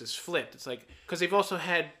universe is flipped. It's like, because they've also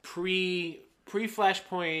had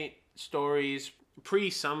pre-Flashpoint stories,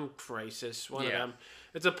 some crisis, one of them.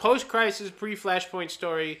 It's a post-crisis, pre-Flashpoint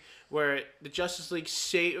story where the Justice League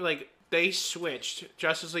they switched.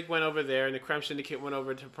 Justice League went over there, and the Crime Syndicate went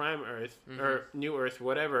over to Prime Earth or New Earth,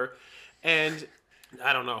 whatever. And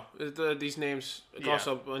I don't know. These names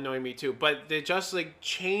also annoy me too. But the Justice League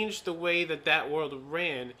changed the way that world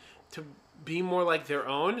ran to be more like their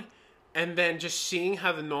own. And then just seeing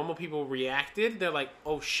how the normal people reacted, they're like,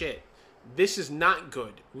 "Oh shit, this is not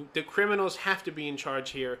good. The criminals have to be in charge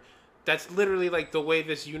here." That's literally like the way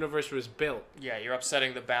this universe was built. Yeah, you're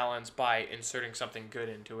upsetting the balance by inserting something good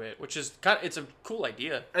into it, which is it's a cool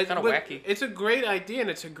idea. Kind of wacky. It's a great idea and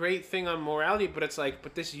it's a great thing on morality, but it's like,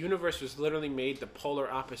 but this universe was literally made the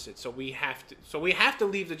polar opposite. So we have to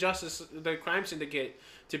leave the Crime Syndicate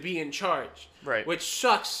to be in charge. Right. Which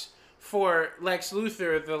sucks for Lex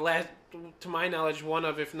Luthor, to my knowledge, one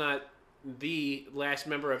of, if not the last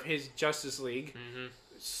member of his Justice League. Mm-hmm.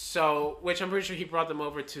 So, which I'm pretty sure he brought them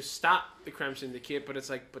over to stop the Crime Syndicate, but it's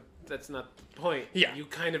like, but that's not the point. Yeah. You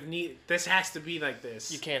kind of this has to be like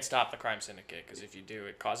this. You can't stop the Crime Syndicate, because if you do,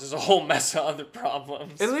 it causes a whole mess of other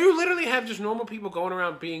problems. And you literally have just normal people going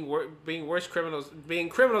around being worse criminals,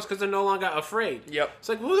 because they're no longer afraid. Yep. It's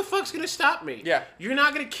like, who the fuck's going to stop me? Yeah. You're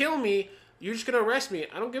not going to kill me. You're just going to arrest me.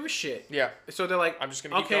 I don't give a shit. Yeah. So they're like, I'm just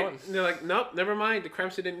going to keep going. And they're like, nope, never mind. The Crime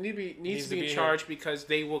Syndicate needs to be in charge because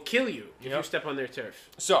they will kill you if you step on their turf.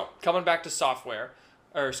 So, coming back to software,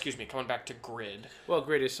 or excuse me, coming back to Grid. Well,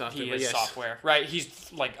 Grid is software. He is software, right?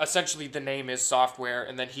 He's like essentially the name is software,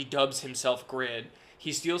 and then he dubs himself Grid.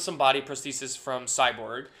 He steals some body prosthesis from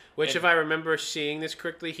Cyborg. Which, if I remember seeing this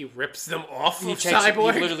correctly, he rips them off of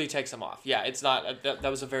Cyborg. He literally takes them off. Yeah, it's not... that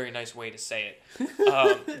was a very nice way to say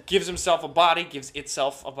it. Gives himself a body, gives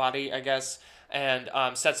itself a body, I guess, and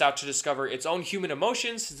sets out to discover its own human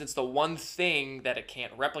emotions, since it's the one thing that it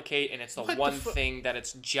can't replicate, and it's the one thing that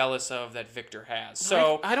it's jealous of that Victor has.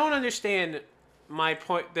 So I don't understand my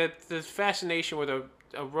point, that the fascination with a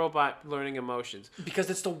robot learning emotions. Because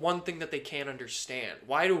it's the one thing that they can't understand.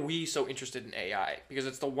 Why are we so interested in AI? Because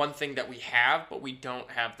it's the one thing that we have, but we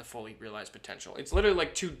don't have the fully realized potential. It's literally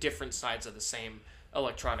like two different sides of the same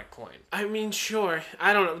electronic coin. I mean, sure.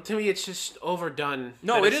 I don't know. To me, it's just overdone.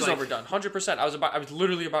 No, it is overdone. 100%. I was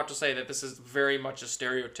literally about to say that this is very much a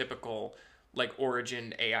stereotypical like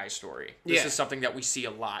origin AI story. This is something that we see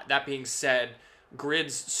a lot. That being said,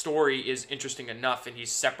 Grid's story is interesting enough, and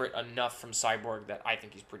he's separate enough from Cyborg that I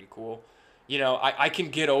think he's pretty cool. You know, I can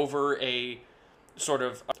get over a sort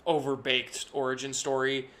of overbaked origin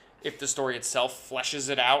story if the story itself fleshes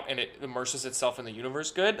it out and it immerses itself in the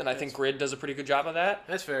universe good, and I think Grid does a pretty good job of that.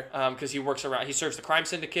 That's fair. Because he serves the crime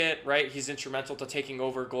syndicate, right? He's instrumental to taking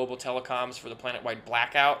over global telecoms for the planet-wide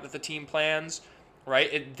blackout that the team plans,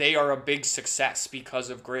 right? They are a big success because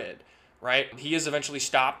of Grid. Right, he is eventually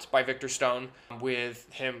stopped by Victor Stone, with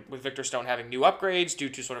Victor Stone having new upgrades due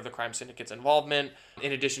to sort of the crime syndicate's involvement.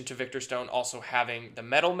 In addition to Victor Stone also having the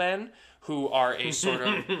Metal Men, who are a sort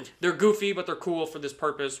of they're goofy but they're cool for this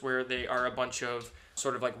purpose, where they are a bunch of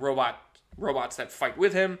sort of like robots that fight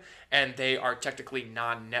with him, and they are technically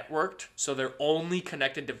non-networked, so they're only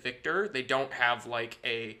connected to Victor. They don't have like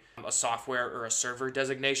a software or a server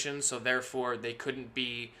designation, so therefore they couldn't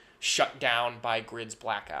be shut down by Grid's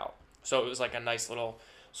blackout. So it was like a nice little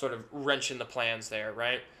sort of wrench in the plans there,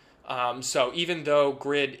 right? So even though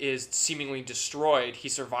Grid is seemingly destroyed, he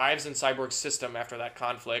survives in Cyborg's system after that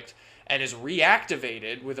conflict and is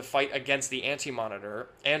reactivated with a fight against the Anti-Monitor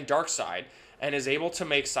and Darkseid, and is able to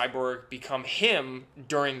make Cyborg become him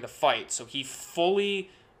during the fight. So he fully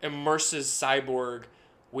immerses Cyborg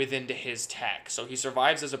into his tech. So he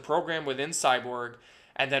survives as a program within Cyborg,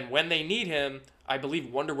 and then when they need him, I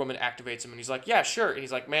believe Wonder Woman activates him, and he's like, yeah, sure. And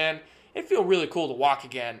he's like, man, it'd feel really cool to walk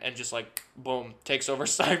again, and just like, boom, takes over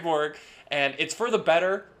Cyborg. And it's for the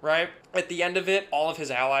better, right? At the end of it, all of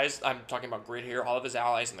his allies, I'm talking about Grid here, all of his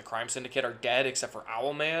allies in the crime syndicate are dead except for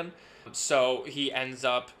Owlman. So he ends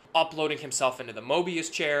up uploading himself into the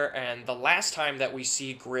Mobius chair, and the last time that we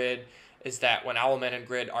see Grid is that when Owlman and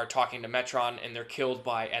Grid are talking to Metron, and they're killed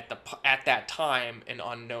by, at that time, an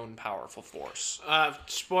unknown powerful force.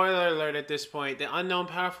 Spoiler alert at this point. The unknown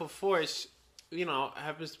powerful force,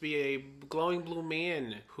 happens to be a glowing blue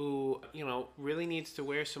man who, really needs to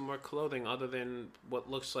wear some more clothing other than what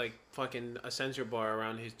looks like fucking a sensor bar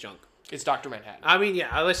around his junk. It's Dr. Manhattan. I mean,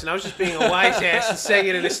 yeah, listen, I was just being a wise ass and saying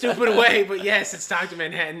it in a stupid way, but yes, it's Dr.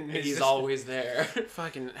 Manhattan. He's always there.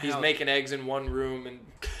 Fucking hell. He's making eggs in one room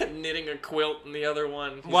and knitting a quilt in the other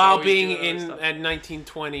one. While being at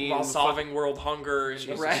 1920. While solving world hunger and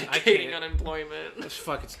eradicating unemployment. This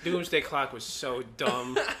fucking Doomsday Clock was so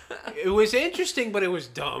dumb. It was interesting, but it was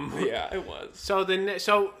dumb. Yeah, it was.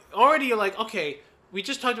 So already you're like, okay, we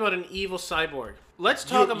just talked about an evil cyborg. Let's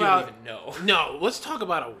talk about... You don't even know. No, let's talk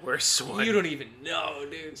about a worse one. You don't even know,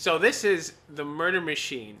 dude. So this is the Murder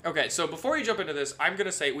Machine. Okay, so before you jump into this, I'm going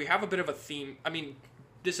to say we have a bit of a theme. I mean,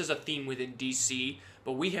 this is a theme within DC,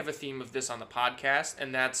 but we have a theme of this on the podcast,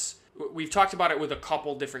 and that's... We've talked about it with a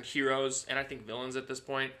couple different heroes, and I think villains at this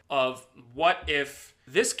point, of what if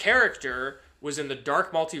this character was in the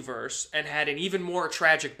dark multiverse and had an even more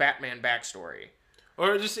tragic Batman backstory.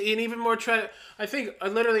 Or just an even more I think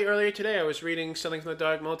literally earlier today I was reading something from the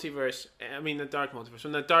Dark Multiverse.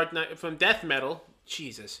 From Death Metal.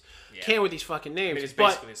 Jesus, can't with these fucking names. I mean, it's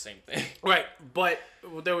basically the same thing, right? But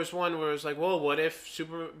there was one where it was like, well, what if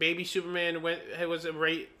baby Superman was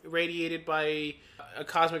radiated by a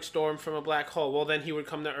cosmic storm from a black hole? Well, then he would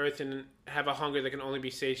come to Earth and have a hunger that can only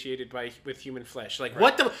be satiated with human flesh. Like,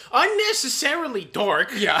 what the... Unnecessarily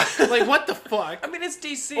dark. Yeah. Like, what the fuck? I mean, it's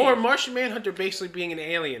DC. Or Martian Manhunter basically being an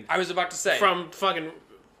alien. I was about to say. From fucking...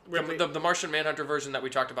 The Martian Manhunter version that we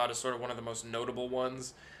talked about is sort of one of the most notable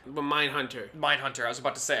ones. But Mindhunter. I was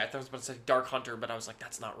about to say. I thought I was about to say Dark Hunter, but I was like,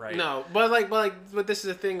 that's not right. No, but this is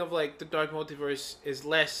the thing of like the Dark Multiverse is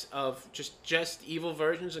less of just evil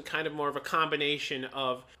versions and kind of more of a combination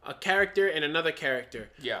of a character and another character.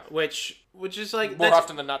 Yeah. Which is like more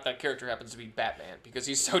often than not, that character happens to be Batman because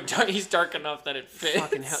he's so dark. He's dark enough that it fits.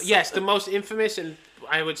 Fucking hell. Yes, the most infamous and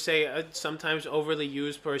I would say a sometimes overly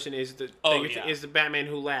used person is the is the Batman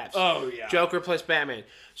Who Laughs. Oh yeah. Joker plus Batman.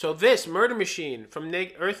 So this Murder Machine from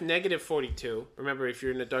Earth negative 42. Remember, if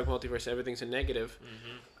you're in the dark multiverse, everything's a negative.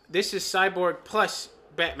 Mm-hmm. This is Cyborg plus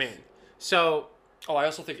Batman. So. Oh, I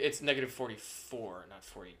also think it's negative 44, not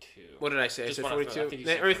 42. What did I say? Just I said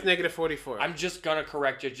 42? Earth negative 44. I'm just going to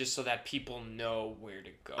correct it just so that people know where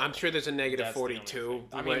to go. I'm sure there's a negative 42.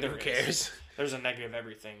 I mean, who cares? There's a negative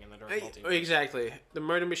everything in the dark multiverse. Exactly. The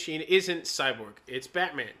Murder Machine isn't Cyborg. It's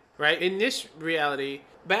Batman, right? In this reality,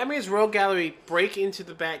 Batman's rogue gallery break into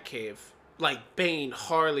the Batcave like Bane,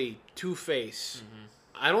 Harley, Two-Face. Mm-hmm.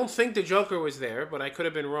 I don't think the Joker was there, but I could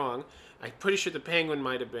have been wrong. I'm pretty sure the Penguin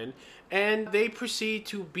might have been. And they proceed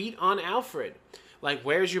to beat on Alfred. Like,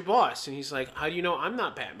 where's your boss? And he's like, how do you know I'm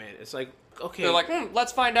not Batman? It's like, okay. They're like,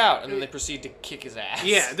 let's find out. And then they proceed to kick his ass.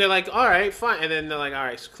 Yeah, they're like, all right, fine. And then they're like, all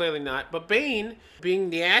right, so clearly not. But Bane, being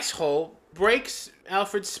the asshole, breaks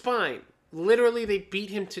Alfred's spine. Literally, they beat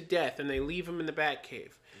him to death and they leave him in the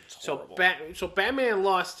Batcave. So Batman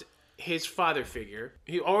lost his father figure.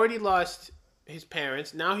 He already lost his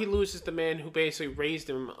parents. Now he loses the man who basically raised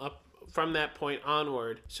him up from that point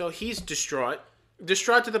onward. So he's distraught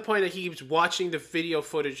to the point that he's watching the video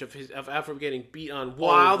footage of Alfred getting beat on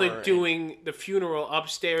while they're doing the funeral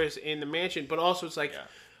upstairs in the mansion. But also it's like,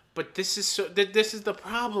 but this is the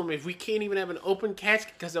problem. If we can't even have an open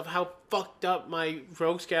casket because of how fucked up my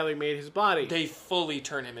rogues gallery made his body, they fully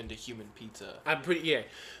turn him into human pizza.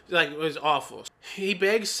 Like it was awful. He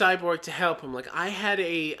begs Cyborg to help him. Like I had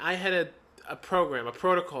a program, a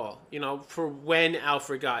protocol, for when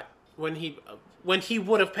Alfred got. When he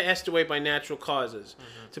would have passed away by natural causes,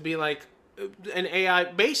 to be like an AI.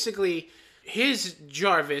 Basically, his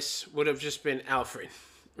Jarvis would have just been Alfred,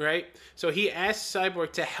 right? So he asked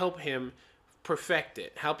Cyborg to help him perfect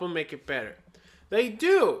it, help him make it better. They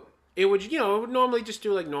do. It would normally just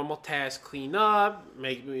do like normal tasks, clean up,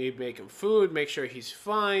 make him food, make sure he's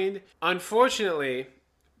fine. Unfortunately,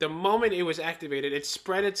 the moment it was activated, it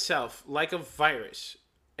spread itself like a virus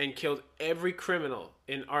and killed every criminal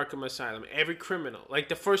in Arkham Asylum. Every criminal. Like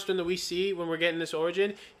the first one that we see when we're getting this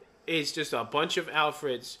origin is just a bunch of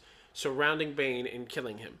Alfreds surrounding Bane and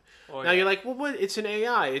killing him. Now you're like, well, what? It's an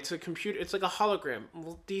AI. It's a computer. It's like a hologram.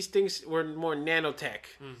 Well, these things were more nanotech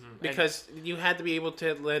because you had to be able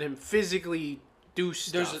to let him physically do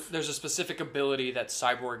stuff. There's a specific ability that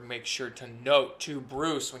Cyborg makes sure to note to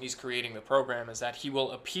Bruce when he's creating the program is that he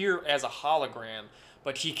will appear as a hologram,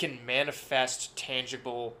 but he can manifest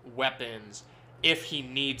tangible weapons if he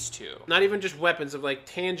needs to. Not even just weapons, of like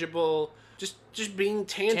tangible, just being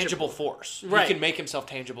tangible. Tangible force. Right. He can make himself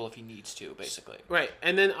tangible if he needs to, basically. Right.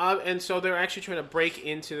 And then and so they're actually trying to break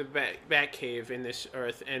into the Batcave in this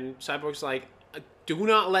Earth, and Cyborg's like, do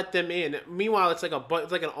not let them in. Meanwhile, it's like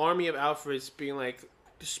an army of Alfreds being like,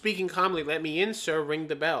 speaking calmly, let me in, sir, ring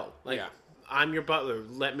the bell. Like, I'm your butler,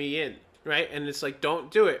 let me in. Right? And it's like,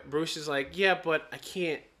 don't do it. Bruce is like, yeah, but I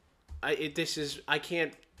can't. I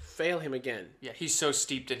can't fail him again. Yeah, he's so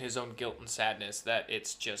steeped in his own guilt and sadness that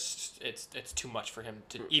it's too much for him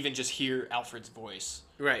to even just hear Alfred's voice.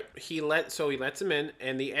 Right. He lets him in,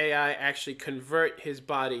 and the AI actually convert his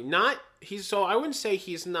body. So I wouldn't say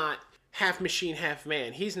he's not half machine, half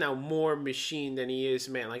man. He's now more machine than he is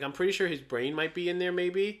man. Like, I'm pretty sure his brain might be in there,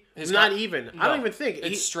 maybe. I don't even think.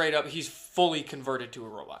 It's straight up, he's fully converted to a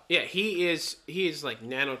robot. Yeah, he is like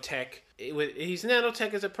nanotech. He's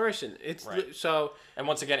nanotech as a person. It's right. So, and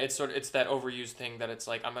once again, it's that overused thing that it's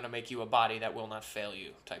like, I'm gonna make you a body that will not fail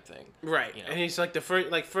you type thing. Right. And he's like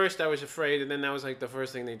first I was afraid, and then that was like the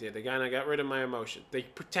first thing they did. They got rid of my emotion. They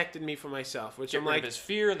protected me from myself, which get rid of his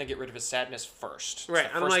fear, and they get rid of his sadness first. Right.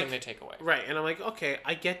 It's the first thing they take away. Right. And I'm like, okay,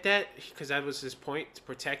 I get that because that was his point, to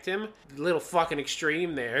protect him. A little fucking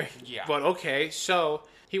extreme there. Yeah. But okay, so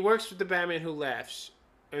he works with the Batman Who Laughs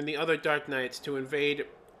and the other Dark Knights to invade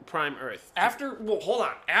Prime Earth. Hold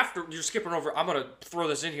on. After you're skipping over, I'm gonna throw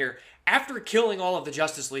this in here. After killing all of the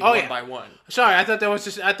Justice League one by one. Sorry, I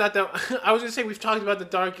was gonna say we've talked about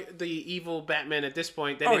the evil Batman at this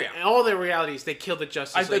point. That in all their realities, they killed the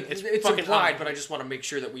Justice League. It's fucking implied, but I just want to make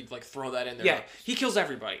sure that we throw that in there. Yeah, he kills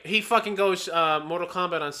everybody. He fucking goes Mortal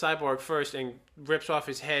Kombat on Cyborg first and rips off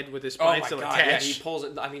his head with his spine still attached. Yeah, he pulls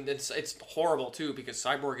it. I mean, it's horrible too because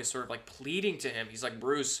Cyborg is sort of like pleading to him. He's like,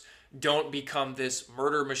 Bruce, don't become this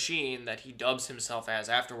murder machine that he dubs himself as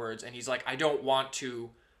afterwards. And he's like, I don't want to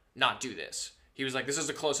not do this. He was like, this is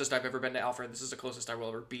the closest I've ever been to Alfred. This is the closest I will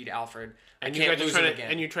ever be to Alfred. I can't lose him again.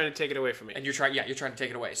 And you're trying to take it away from me. And you're trying to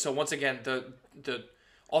take it away. So once again, the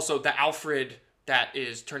Alfred that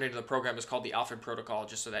is turned into the program is called the Alfred Protocol,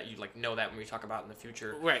 just so that you like know that when we talk about it in the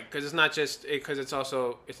future. Right, because it's not just because it's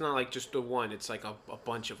not like just the one. It's like a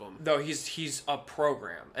bunch of them. No, he's a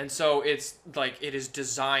program, and so it's like it is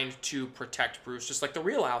designed to protect Bruce, just like the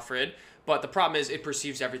real Alfred. But the problem is it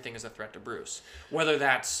perceives everything as a threat to Bruce, whether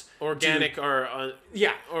that's organic or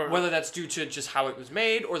whether that's due to just how it was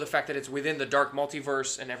made or the fact that it's within the dark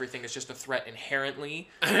multiverse and everything is just a threat inherently.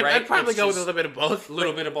 Right? I'd probably go with a little bit of both. A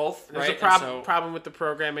little bit of both. There's right? a problem with the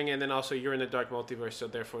programming, and then also you're in the dark multiverse, so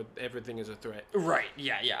therefore everything is a threat. Right.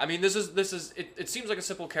 Yeah. I mean, this is it seems like a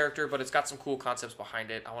simple character, but it's got some cool concepts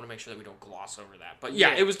behind it. I want to make sure that we don't gloss over that. But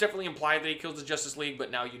yeah, it was definitely implied that he kills the Justice League,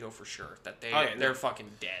 but now you know for sure that they're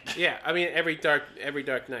fucking dead. Yeah. I mean, every Dark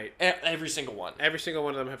Knight. Every single one. Every single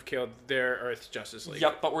one of them have killed their Earth's Justice League.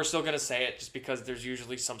 Yep, but we're still going to say it just because there's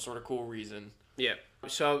usually some sort of cool reason. Yeah.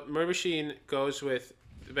 So Murder Machine goes with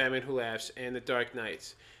the Batman Who Laughs and the Dark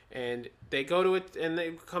Knights. And they go to it, and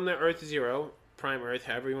they come to Earth Zero, Prime Earth,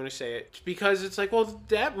 however you want to say it. Because it's like, well,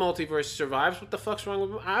 that multiverse survives. What the fuck's wrong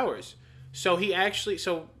with ours? So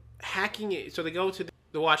hacking it. So they go to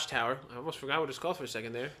the Watchtower. I almost forgot what it's called for a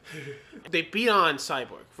second there. They beat on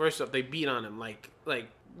Cyborg. First up, they beat on him like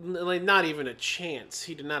not even a chance.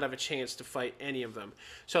 He did not have a chance to fight any of them.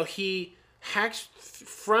 So he hacks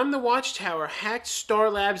from the Watchtower, hacked Star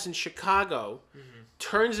Labs in Chicago,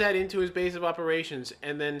 turns that into his base of operations,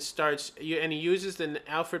 and then he uses the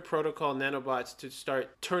Alfred Protocol nanobots to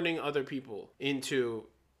start turning other people into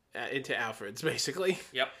Alfreds, basically.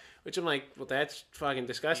 Yep. Which I'm like, well, that's fucking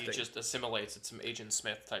disgusting. He just assimilates. It's some Agent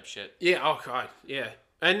Smith type shit. Yeah. Oh God. Yeah.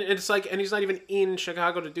 And it's like, and he's not even in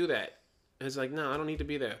Chicago to do that. And it's like, no, I don't need to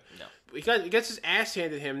be there. No. He gets his ass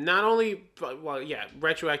handed to him. Not only,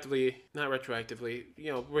 respectfully by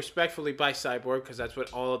Cyborg, because that's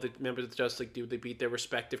what all of the members of the Justice League do. They beat their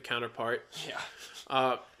respective counterpart.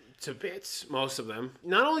 Yeah. To bits, most of them.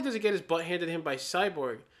 Not only does he get his butt handed to him by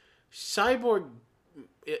Cyborg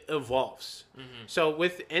it evolves. So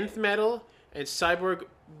with Nth Metal and Cyborg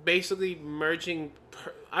basically merging,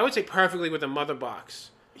 I would say perfectly with a mother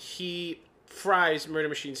box, he fries Murder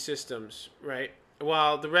Machine systems, right?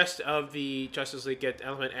 While the rest of the Justice League get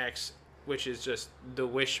Element X, which is just the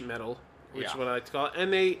Wish Metal, which is what I like to call it,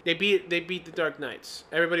 and they beat the Dark Knights.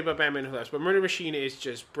 Everybody but Batman Who Laughs. But Murder Machine is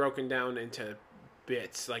just broken down into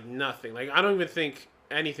bits, like nothing. Like I don't even think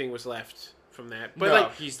anything was left from that. But no,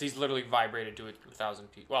 he's literally vibrated to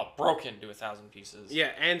 1,000 pieces. Well, broken to 1,000 pieces. Yeah,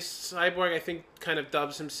 and Cyborg, I think, kind of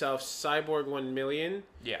dubs himself Cyborg 1 million.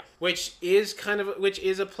 Yeah. Which is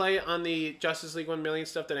a play on the Justice League 1 million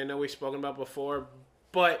stuff that I know we've spoken about before.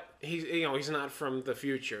 But he's not from the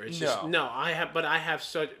future. It's just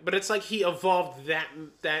but it's like he evolved that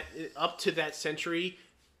up to that century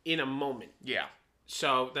in a moment. Yeah.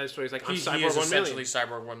 So that's what he's like. He is essentially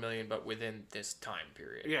Cyborg 1 million, but within this time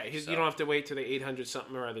period. Yeah, you don't have to wait to the 800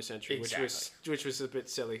 something or other century, which was a bit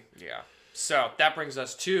silly. Yeah. So that brings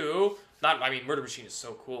us to Murder Machine is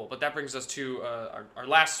so cool, but that brings us to our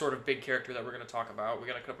last sort of big character that we're going to talk about. We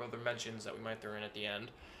got a couple other mentions that we might throw in at the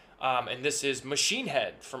end, and this is Machine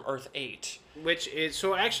Head from Earth 8. Which is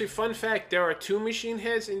so actually fun fact. There are 2 Machine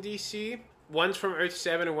Heads in DC. One's from Earth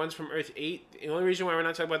 7 and one's from Earth 8. The only reason why we're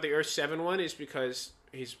not talking about the Earth 7 one is because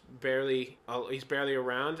he's barely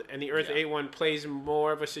around, and the Earth 8 one plays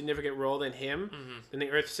more of a significant role than him than the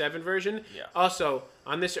Earth 7 version. Yeah. Also,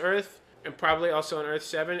 on this Earth, and probably also on Earth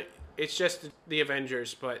 7, it's just the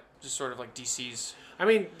Avengers, but just sort of like DC's. I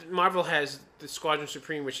mean, Marvel has the Squadron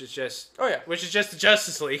Supreme, which is just the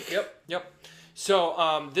Justice League. Yep.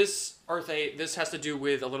 So this Earth 8, this has to do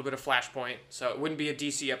with a little bit of Flashpoint. So it wouldn't be a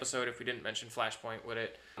DC episode if we didn't mention Flashpoint, would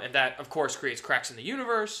it? And that, of course, creates cracks in the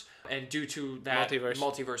universe. And due to that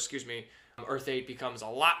multiverse, Earth 8 becomes a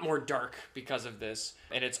lot more dark because of this.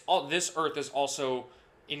 And this Earth is also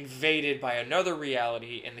invaded by another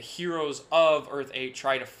reality, and the heroes of Earth 8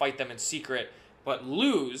 try to fight them in secret, but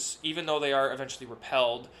lose, even though they are eventually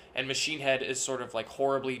repelled. And Machine Head is sort of like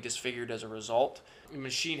horribly disfigured as a result.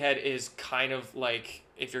 Machine Head is kind of like,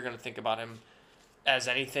 if you're going to think about him as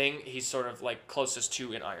anything, he's sort of like closest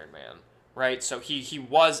to an Iron Man, right? So he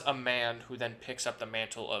was a man who then picks up the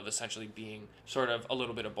mantle of essentially being sort of a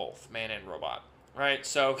little bit of both, man and robot, right?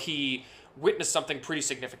 So he witnessed something pretty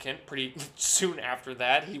significant pretty soon after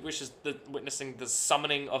that. He witnessing the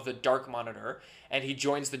summoning of the Dark Monitor, and he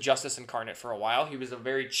joins the Justice Incarnate for a while. He was a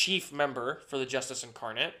very chief member for the Justice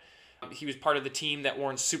Incarnate. He was part of the team that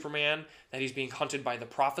warns Superman that he's being hunted by the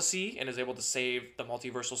Prophecy and is able to save the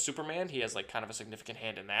multiversal Superman. He has like kind of a significant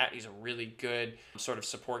hand in that. He's a really good sort of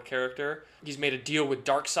support character. He's made a deal with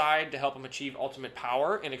Darkseid to help him achieve ultimate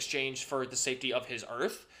power in exchange for the safety of his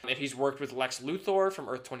Earth. And he's worked with Lex Luthor from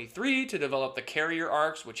Earth 23 to develop the carrier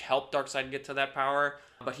arcs, which helped Darkseid get to that power.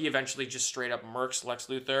 But he eventually just straight up murks Lex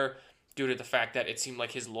Luthor due to the fact that it seemed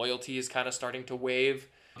like his loyalty is kind of starting to wave.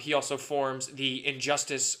 He also forms the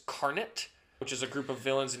Injustice Carnate, which is a group of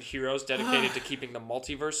villains and heroes dedicated to keeping the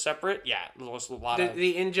multiverse separate. Yeah, there's a lot of...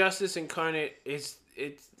 The Injustice Incarnate is...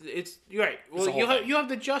 It's you're right. Well, you have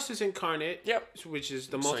the Justice Incarnate, yep, which is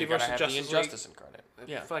the multiverse of Justice the Injustice Incarnate.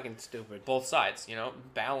 Yeah, fucking stupid. Both sides,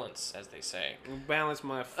 balance, as they say. Balance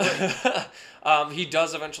my foot. He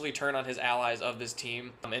does eventually turn on his allies of this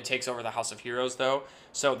team and takes over the House of Heroes, though.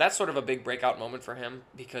 So that's sort of a big breakout moment for him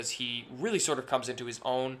because he really sort of comes into his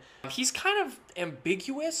own. He's kind of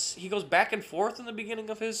ambiguous. He goes back and forth in the beginning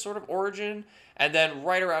of his sort of origin, and then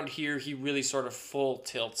right around here, he really sort of full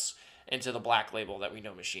tilts into the Black Label that we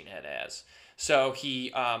know Machine Head as. So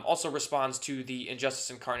he also responds to the Injustice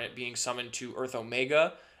Incarnate being summoned to Earth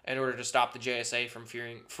Omega in order to stop the JSA from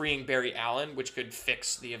freeing Barry Allen, which could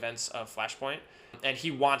fix the events of Flashpoint. And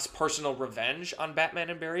he wants personal revenge on Batman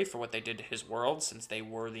and Barry for what they did to his world, since they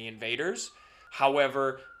were the invaders.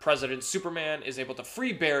 However, President Superman is able to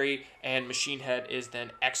free Barry, and Machine Head is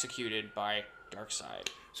then executed by Darkseid.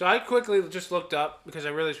 So I quickly just looked up, because I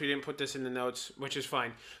realized we didn't put this in the notes, which is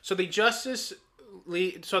fine. So the Justice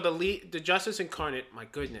Incarnate, my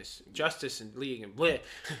goodness, Justice and League and bleh,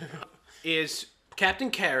 is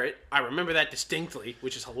Captain Carrot. I remember that distinctly,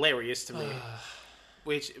 which is hilarious to me.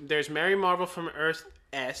 Which there's Mary Marvel from Earth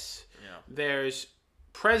S. Yeah. There's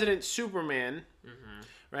President Superman,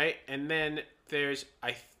 right? And then there's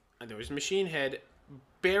there was Machine Head,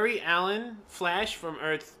 Barry Allen, Flash from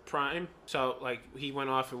Earth Prime. So like he went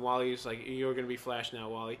off and Wally's like, "You're gonna be Flash now,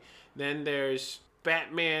 Wally." Then there's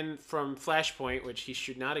Batman from Flashpoint, which he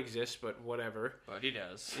should not exist, but whatever. But he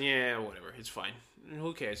does. Yeah, whatever. It's fine.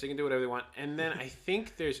 Who cares? They can do whatever they want. And then I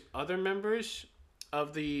think there's other members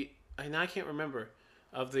of the... I can't remember.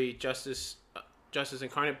 Of the Justice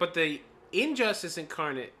Incarnate. But the Injustice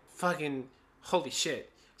Incarnate, fucking... Holy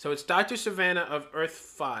shit. So it's Dr. Savannah of Earth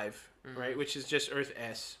 5, right? Which is just Earth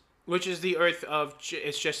S. Which is the Earth of...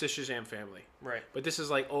 It's just the Shazam family. Right. But this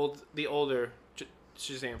is like the older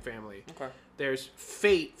Shazam family. Okay. There's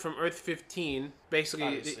Fate from Earth 15.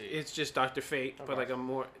 Basically, it's just Dr. Fate, but like a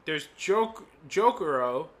more... There's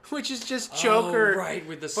Jokero, which is just Joker. Oh, right,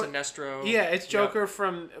 with the Sinestro. Yeah, it's Joker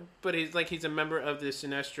from... But he's a member of the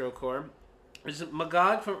Sinestro Corps. There's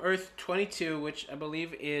Magog from Earth 22, which I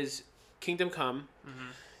believe is Kingdom Come.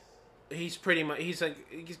 Mm-hmm. He's pretty much... He's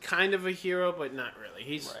kind of a hero, but not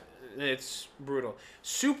really. It's brutal.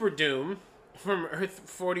 Super Doom from Earth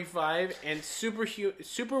 45 and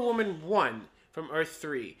Superwoman 1 from Earth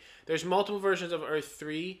 3. There's multiple versions of Earth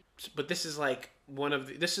 3, but this is like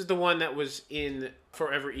this is the one that was in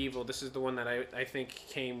Forever Evil. This is the one that I think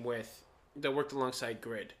came with, that worked alongside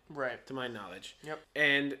Grid. Right. To my knowledge. Yep.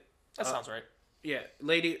 And that sounds right. Yeah.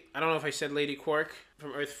 I don't know if I said Lady Quark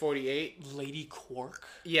from Earth 48. Lady Quark?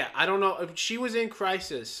 Yeah, I don't know. She was in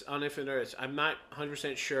Crisis on Infinite Earths. I'm not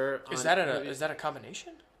 100% sure. Is that a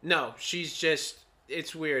combination? No, she's just...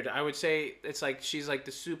 It's weird. I would say it's like she's like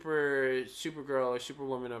the Supergirl or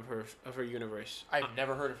Superwoman of her universe. I've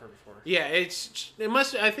never heard of her before. Yeah, I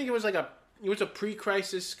think it was a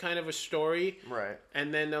pre-crisis kind of a story. Right.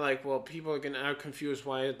 And then they're like, well, people are confused.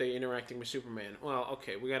 Why are they interacting with Superman? Well,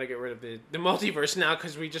 okay, we got to get rid of the multiverse now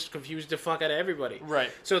because we just confused the fuck out of everybody. Right.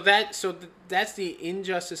 So that's the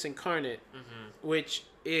Injustice Incarnate, which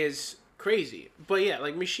is crazy. But yeah,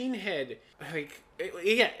 like Machine Head, like...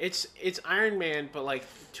 it's Iron Man, but like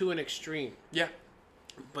to an extreme. Yeah.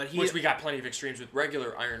 But which we got plenty of extremes with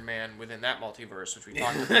regular Iron Man within that multiverse, which we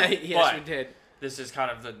talked about. Yes, we did. This is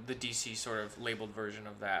kind of the DC sort of labeled version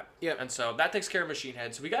of that. Yep. And so that takes care of Machine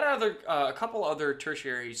Head. So we got a couple other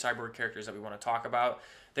tertiary cyborg characters that we want to talk about.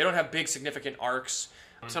 They don't have big significant arcs.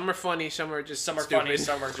 Some are funny, some are stupid. Funny,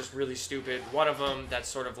 some are just really stupid. One of them that's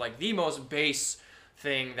sort of like the most base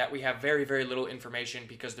thing that we have very, very little information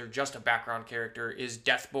because they're just a background character is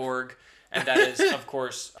Deathborg, and that is, of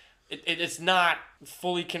course, it's not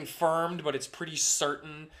fully confirmed, but it's pretty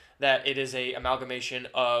certain that it is a amalgamation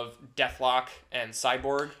of Deathlock and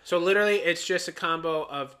Cyborg. So literally, it's just a combo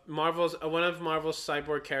of one of Marvel's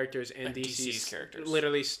Cyborg characters and DC's characters.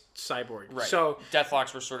 Literally Cyborg. Right. So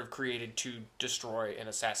Deathlocks were sort of created to destroy and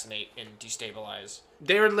assassinate and destabilize.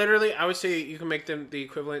 They were literally, I would say, you can make them the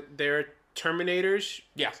equivalent. They're Terminators.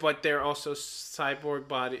 Yeah. But they're also cyborg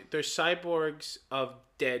body. They're cyborgs of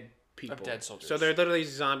dead people. Of dead soldiers. So they're literally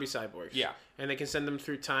zombie cyborgs. Yeah. And they can send them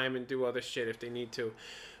through time and do other shit if they need to.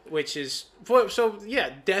 Which is...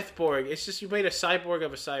 Deathborg. It's just you made a cyborg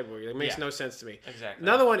of a cyborg. It makes no sense to me. Exactly.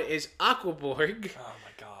 Another one is Aquaborg. Oh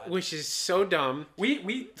my god. Which is so dumb.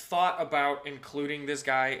 We thought about including this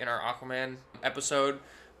guy in our Aquaman episode,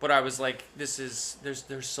 but I was like, there's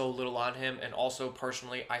so little on him, and also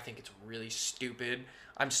personally, I think it's really stupid.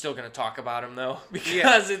 I'm still gonna talk about him though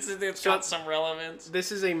because it's got some relevance.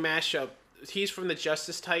 This is a mashup. He's from the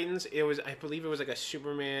Justice Titans. I believe it was like a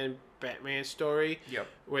Superman Batman story. Yep.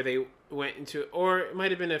 Where they went into, or it might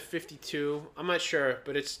have been a 52. I'm not sure,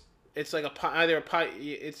 but it's like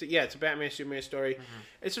it's a Batman Superman story. Mm-hmm.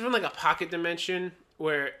 It's from like a pocket dimension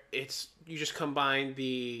where you just combine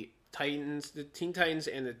the Teen Titans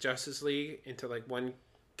and the Justice League into like one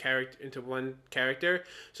character.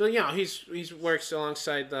 So he's works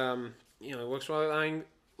alongside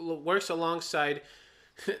works alongside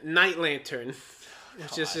Night Lantern.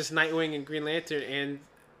 It's just this Nightwing and Green Lantern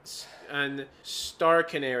and Star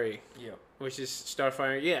Canary. Yep. Which is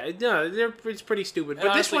Starfire. Yeah, no, it's pretty stupid. But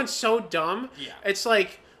honestly, this one's so dumb. Yeah. It's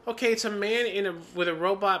like, okay, it's a man with a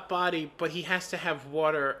robot body, but he has to have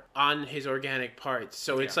water on his organic parts.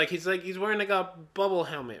 So it's like he's wearing like a bubble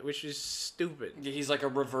helmet, which is stupid. Yeah, he's like a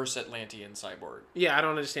reverse Atlantean cyborg. Yeah, I don't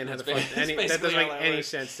understand how that doesn't make any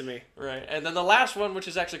sense to me. Right. And then the last one, which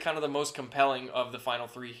is actually kind of the most compelling of the final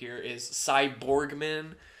three here, is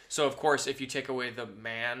Cyborg-Man. So, of course, if you take away the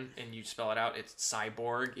man and you spell it out, it's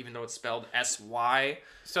Cyborg, even though it's spelled S-Y.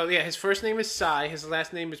 So, yeah, his first name is Cy. His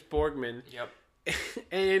last name is Borgman. Yep.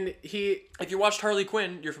 And if you watched Harley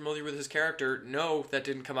Quinn, you're familiar with his character. No, that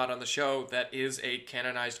didn't come out on the show. That is a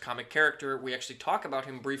canonized comic character. We actually talk about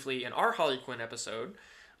him briefly in our Harley Quinn episode.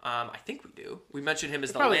 I think we do. We mentioned him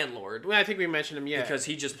as the landlord. Well, I think we mentioned him, yeah. Because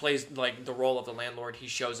he just plays like the role of the landlord. He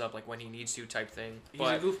shows up like when he needs to type thing. He's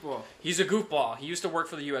a goofball. He's a goofball. He used to work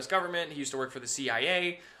for the U.S. government. He used to work for the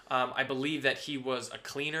CIA. I believe that he was a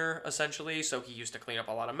cleaner, essentially, so he used to clean up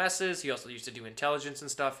a lot of messes. He also used to do intelligence and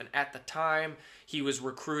stuff, and at the time, he was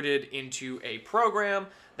recruited into a program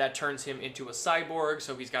that turns him into a cyborg,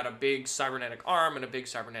 so he's got a big cybernetic arm and a big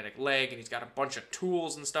cybernetic leg, and he's got a bunch of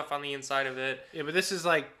tools and stuff on the inside of it. Yeah, but this is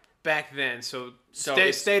like back then, so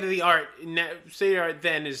state of the art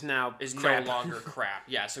then is now crap. No longer crap.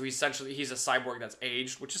 Yeah, so he's a cyborg that's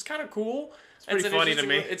aged, which is kind of cool. It's pretty funny to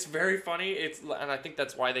me. It's very funny. And I think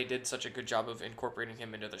that's why they did such a good job of incorporating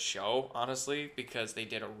him into the show, honestly, because they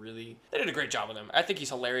did a great job with him. I think he's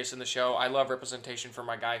hilarious in the show. I love representation for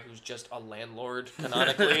my guy who's just a landlord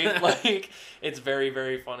canonically. Like, it's very,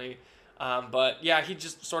 very funny. But yeah, he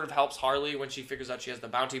just sort of helps Harley when she figures out she has the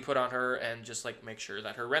bounty put on her and just like make sure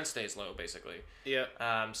that her rent stays low, basically. Yeah.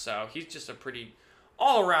 So he's just a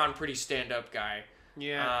all around pretty stand-up guy.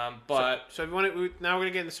 Yeah. But so if you now we're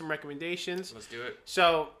gonna get into some recommendations. Let's do it.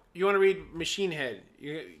 So you want to read Machine Head?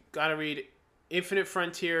 You gotta read Infinite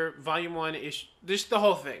Frontier Volume 1 issue. Just the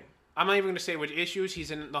whole thing. I'm not even gonna say which issues. He's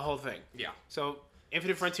in the whole thing. Yeah. So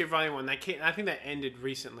Infinite Frontier Volume 1. I think that ended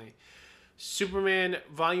recently. Superman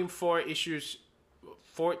Volume 4 issues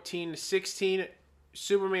 14 to 16.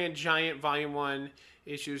 Superman Giant Volume 1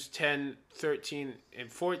 issues 10, 13, and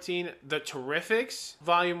 14. The Terrifics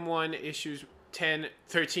Volume 1 issues 10,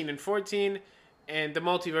 13, and 14. And The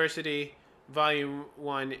Multiversity Volume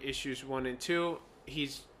 1 issues 1 and 2.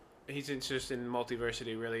 He's interested in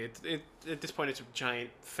Multiversity, really. At this point, it's a giant,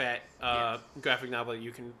 fat graphic novel that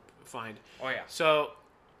you can find. Oh, yeah. So,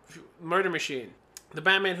 Murder Machine. The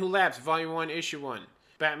Batman Who Laughs, Volume 1, Issue 1.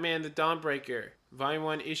 Batman the Dawnbreaker, Volume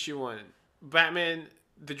 1, Issue 1. Batman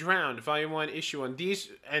the Drowned, Volume 1, Issue 1. These,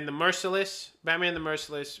 and the Merciless, Batman the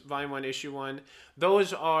Merciless, Volume 1, Issue 1.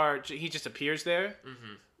 Those are, he just appears there.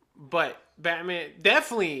 Mm-hmm. But Batman,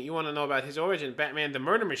 definitely you want to know about his origin. Batman the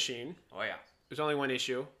Murder Machine. Oh, yeah. There's only one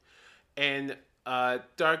issue. And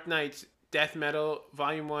Dark Knight's Death Metal,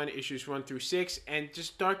 Volume 1, Issues 1 through 6. And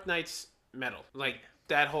just Dark Knight's Metal. Like,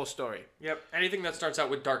 that whole story. Yep. Anything that starts out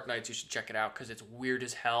with Dark Knights, you should check it out because it's weird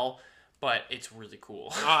as hell, but it's really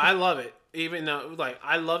cool. Oh, I love it. Even though,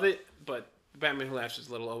 I love it, but Batman Who Laughs is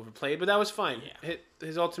a little overplayed, but that was fine. Yeah.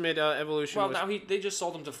 His ultimate evolution was... Well, now they just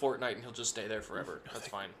sold him to Fortnite, and he'll just stay there forever. That's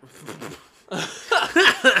fine.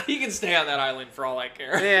 He can stay on that island for all I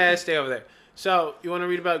care. Yeah, stay over there. So, you want to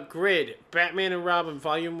read about Grid, Batman and Robin,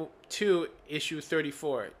 Volume 2, Issue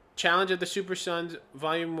 34. Challenge of the Super Sons,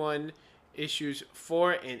 Volume 1, Issues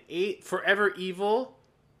 4 and 8. Forever Evil,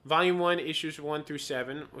 Volume 1, Issues 1 through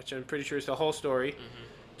 7, which I'm pretty sure is the whole story. Mm-hmm.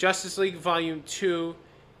 Justice League, Volume 2,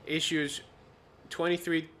 Issues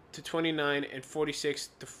 23 to 29 and 46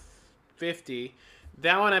 to 50.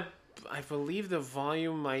 That one I believe the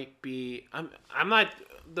volume might be. I'm not.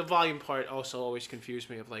 The volume part also always confused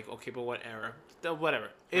me of like, okay, but what era? Whatever.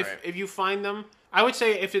 If you find them, I would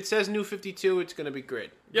say if it says New 52, it's gonna be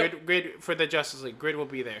Grid. Yep. Grid for the Justice League. Grid will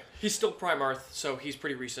be there. He's still Prime Earth, so he's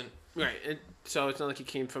pretty recent. Right. So it's not like he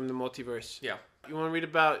came from the multiverse. Yeah. You want to read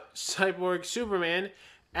about Cyborg Superman,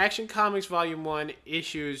 Action Comics Volume 1,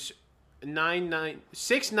 issues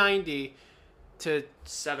 690 to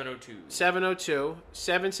 702. 702,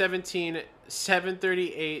 717,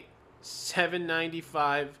 738,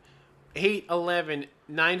 795, 811,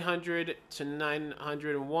 900 to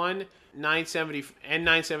 901, 970 and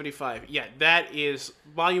 975. Yeah, that is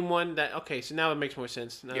Volume 1. Okay, so now it makes more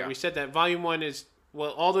sense. Now that we said that, Volume 1 is,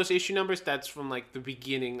 well, all those issue numbers, that's from like the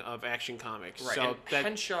beginning of Action Comics. Right. So and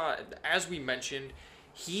Henshaw, as we mentioned,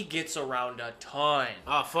 he gets around a ton.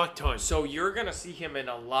 Oh, fuck ton. So you're going to see him in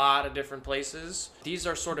a lot of different places. These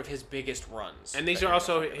are sort of his biggest runs. And these are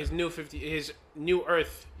also his new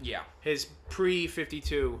Earth. Yeah. His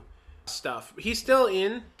pre-52 stuff. He's still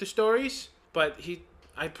in the stories, but he's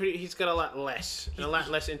got a lot less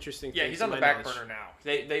interesting things. Yeah, he's on the back burner now.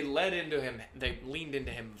 They leaned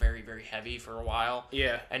into him very, very heavy for a while.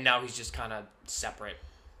 Yeah. And now he's just kind of separate.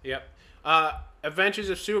 Yep. Adventures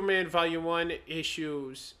of Superman Volume 1,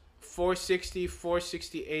 issues 460,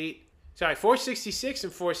 468, 466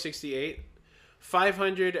 and 468,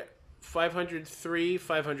 500, 503,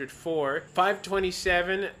 504,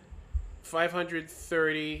 527,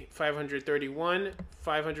 530, 531,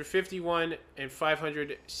 551, and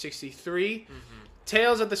 563. Mm-hmm.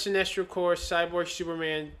 Tales of the Sinestro Corps, Cyborg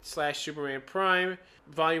Superman / Superman Prime,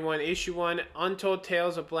 Volume 1, Issue 1, Untold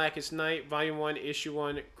Tales of Blackest Night, Volume 1, Issue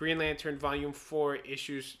 1, Green Lantern, Volume 4,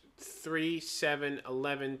 Issues 3, 7,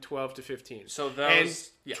 11, 12 to 15. So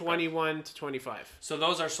those... And 21 to 25. So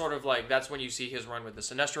those are sort of like, that's when you see his run with the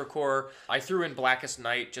Sinestro Corps. I threw in Blackest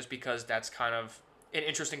Night just because that's kind of an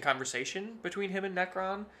interesting conversation between him and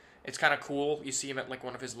Necron. It's kind of cool. You see him at like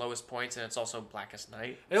one of his lowest points, and it's also Blackest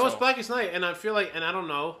Night. It was Blackest Night, and I feel like, and I don't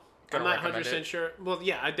know, I'm not 100% sure. Well,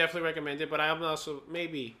 yeah, I definitely recommend it, but I'm also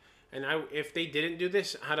maybe, and if they didn't do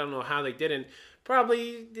this, I don't know how they didn't.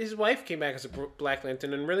 Probably his wife came back as a Black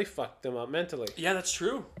Lantern and really fucked him up mentally. Yeah, that's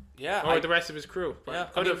true. Yeah, or the rest of his crew. Yeah,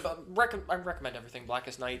 I recommend everything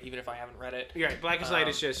Blackest Night, even if I haven't read it. Yeah, Blackest Night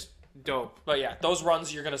is just dope. But yeah, those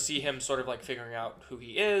runs, you're going to see him sort of like figuring out who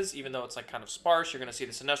he is, even though it's like kind of sparse. You're going to see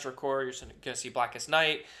the Sinestro Corps, you're going to see Blackest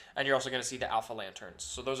Night, and you're also going to see the Alpha Lanterns.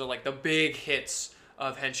 So those are like the big hits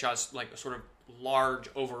of Henshaw's like sort of large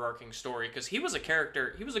overarching story, because he was a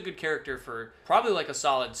good character for probably like a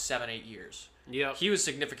solid 7-8 years. Yeah, he was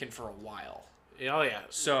significant for a while. Oh yeah.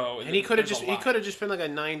 So and he could have just been like a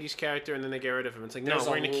 90s character and then they get rid of him. It's like, no, we're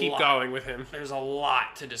going to keep going with him. There's a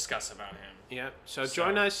lot to discuss about him. Yeah. So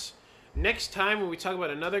join us next time when we talk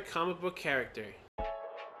about another comic book character.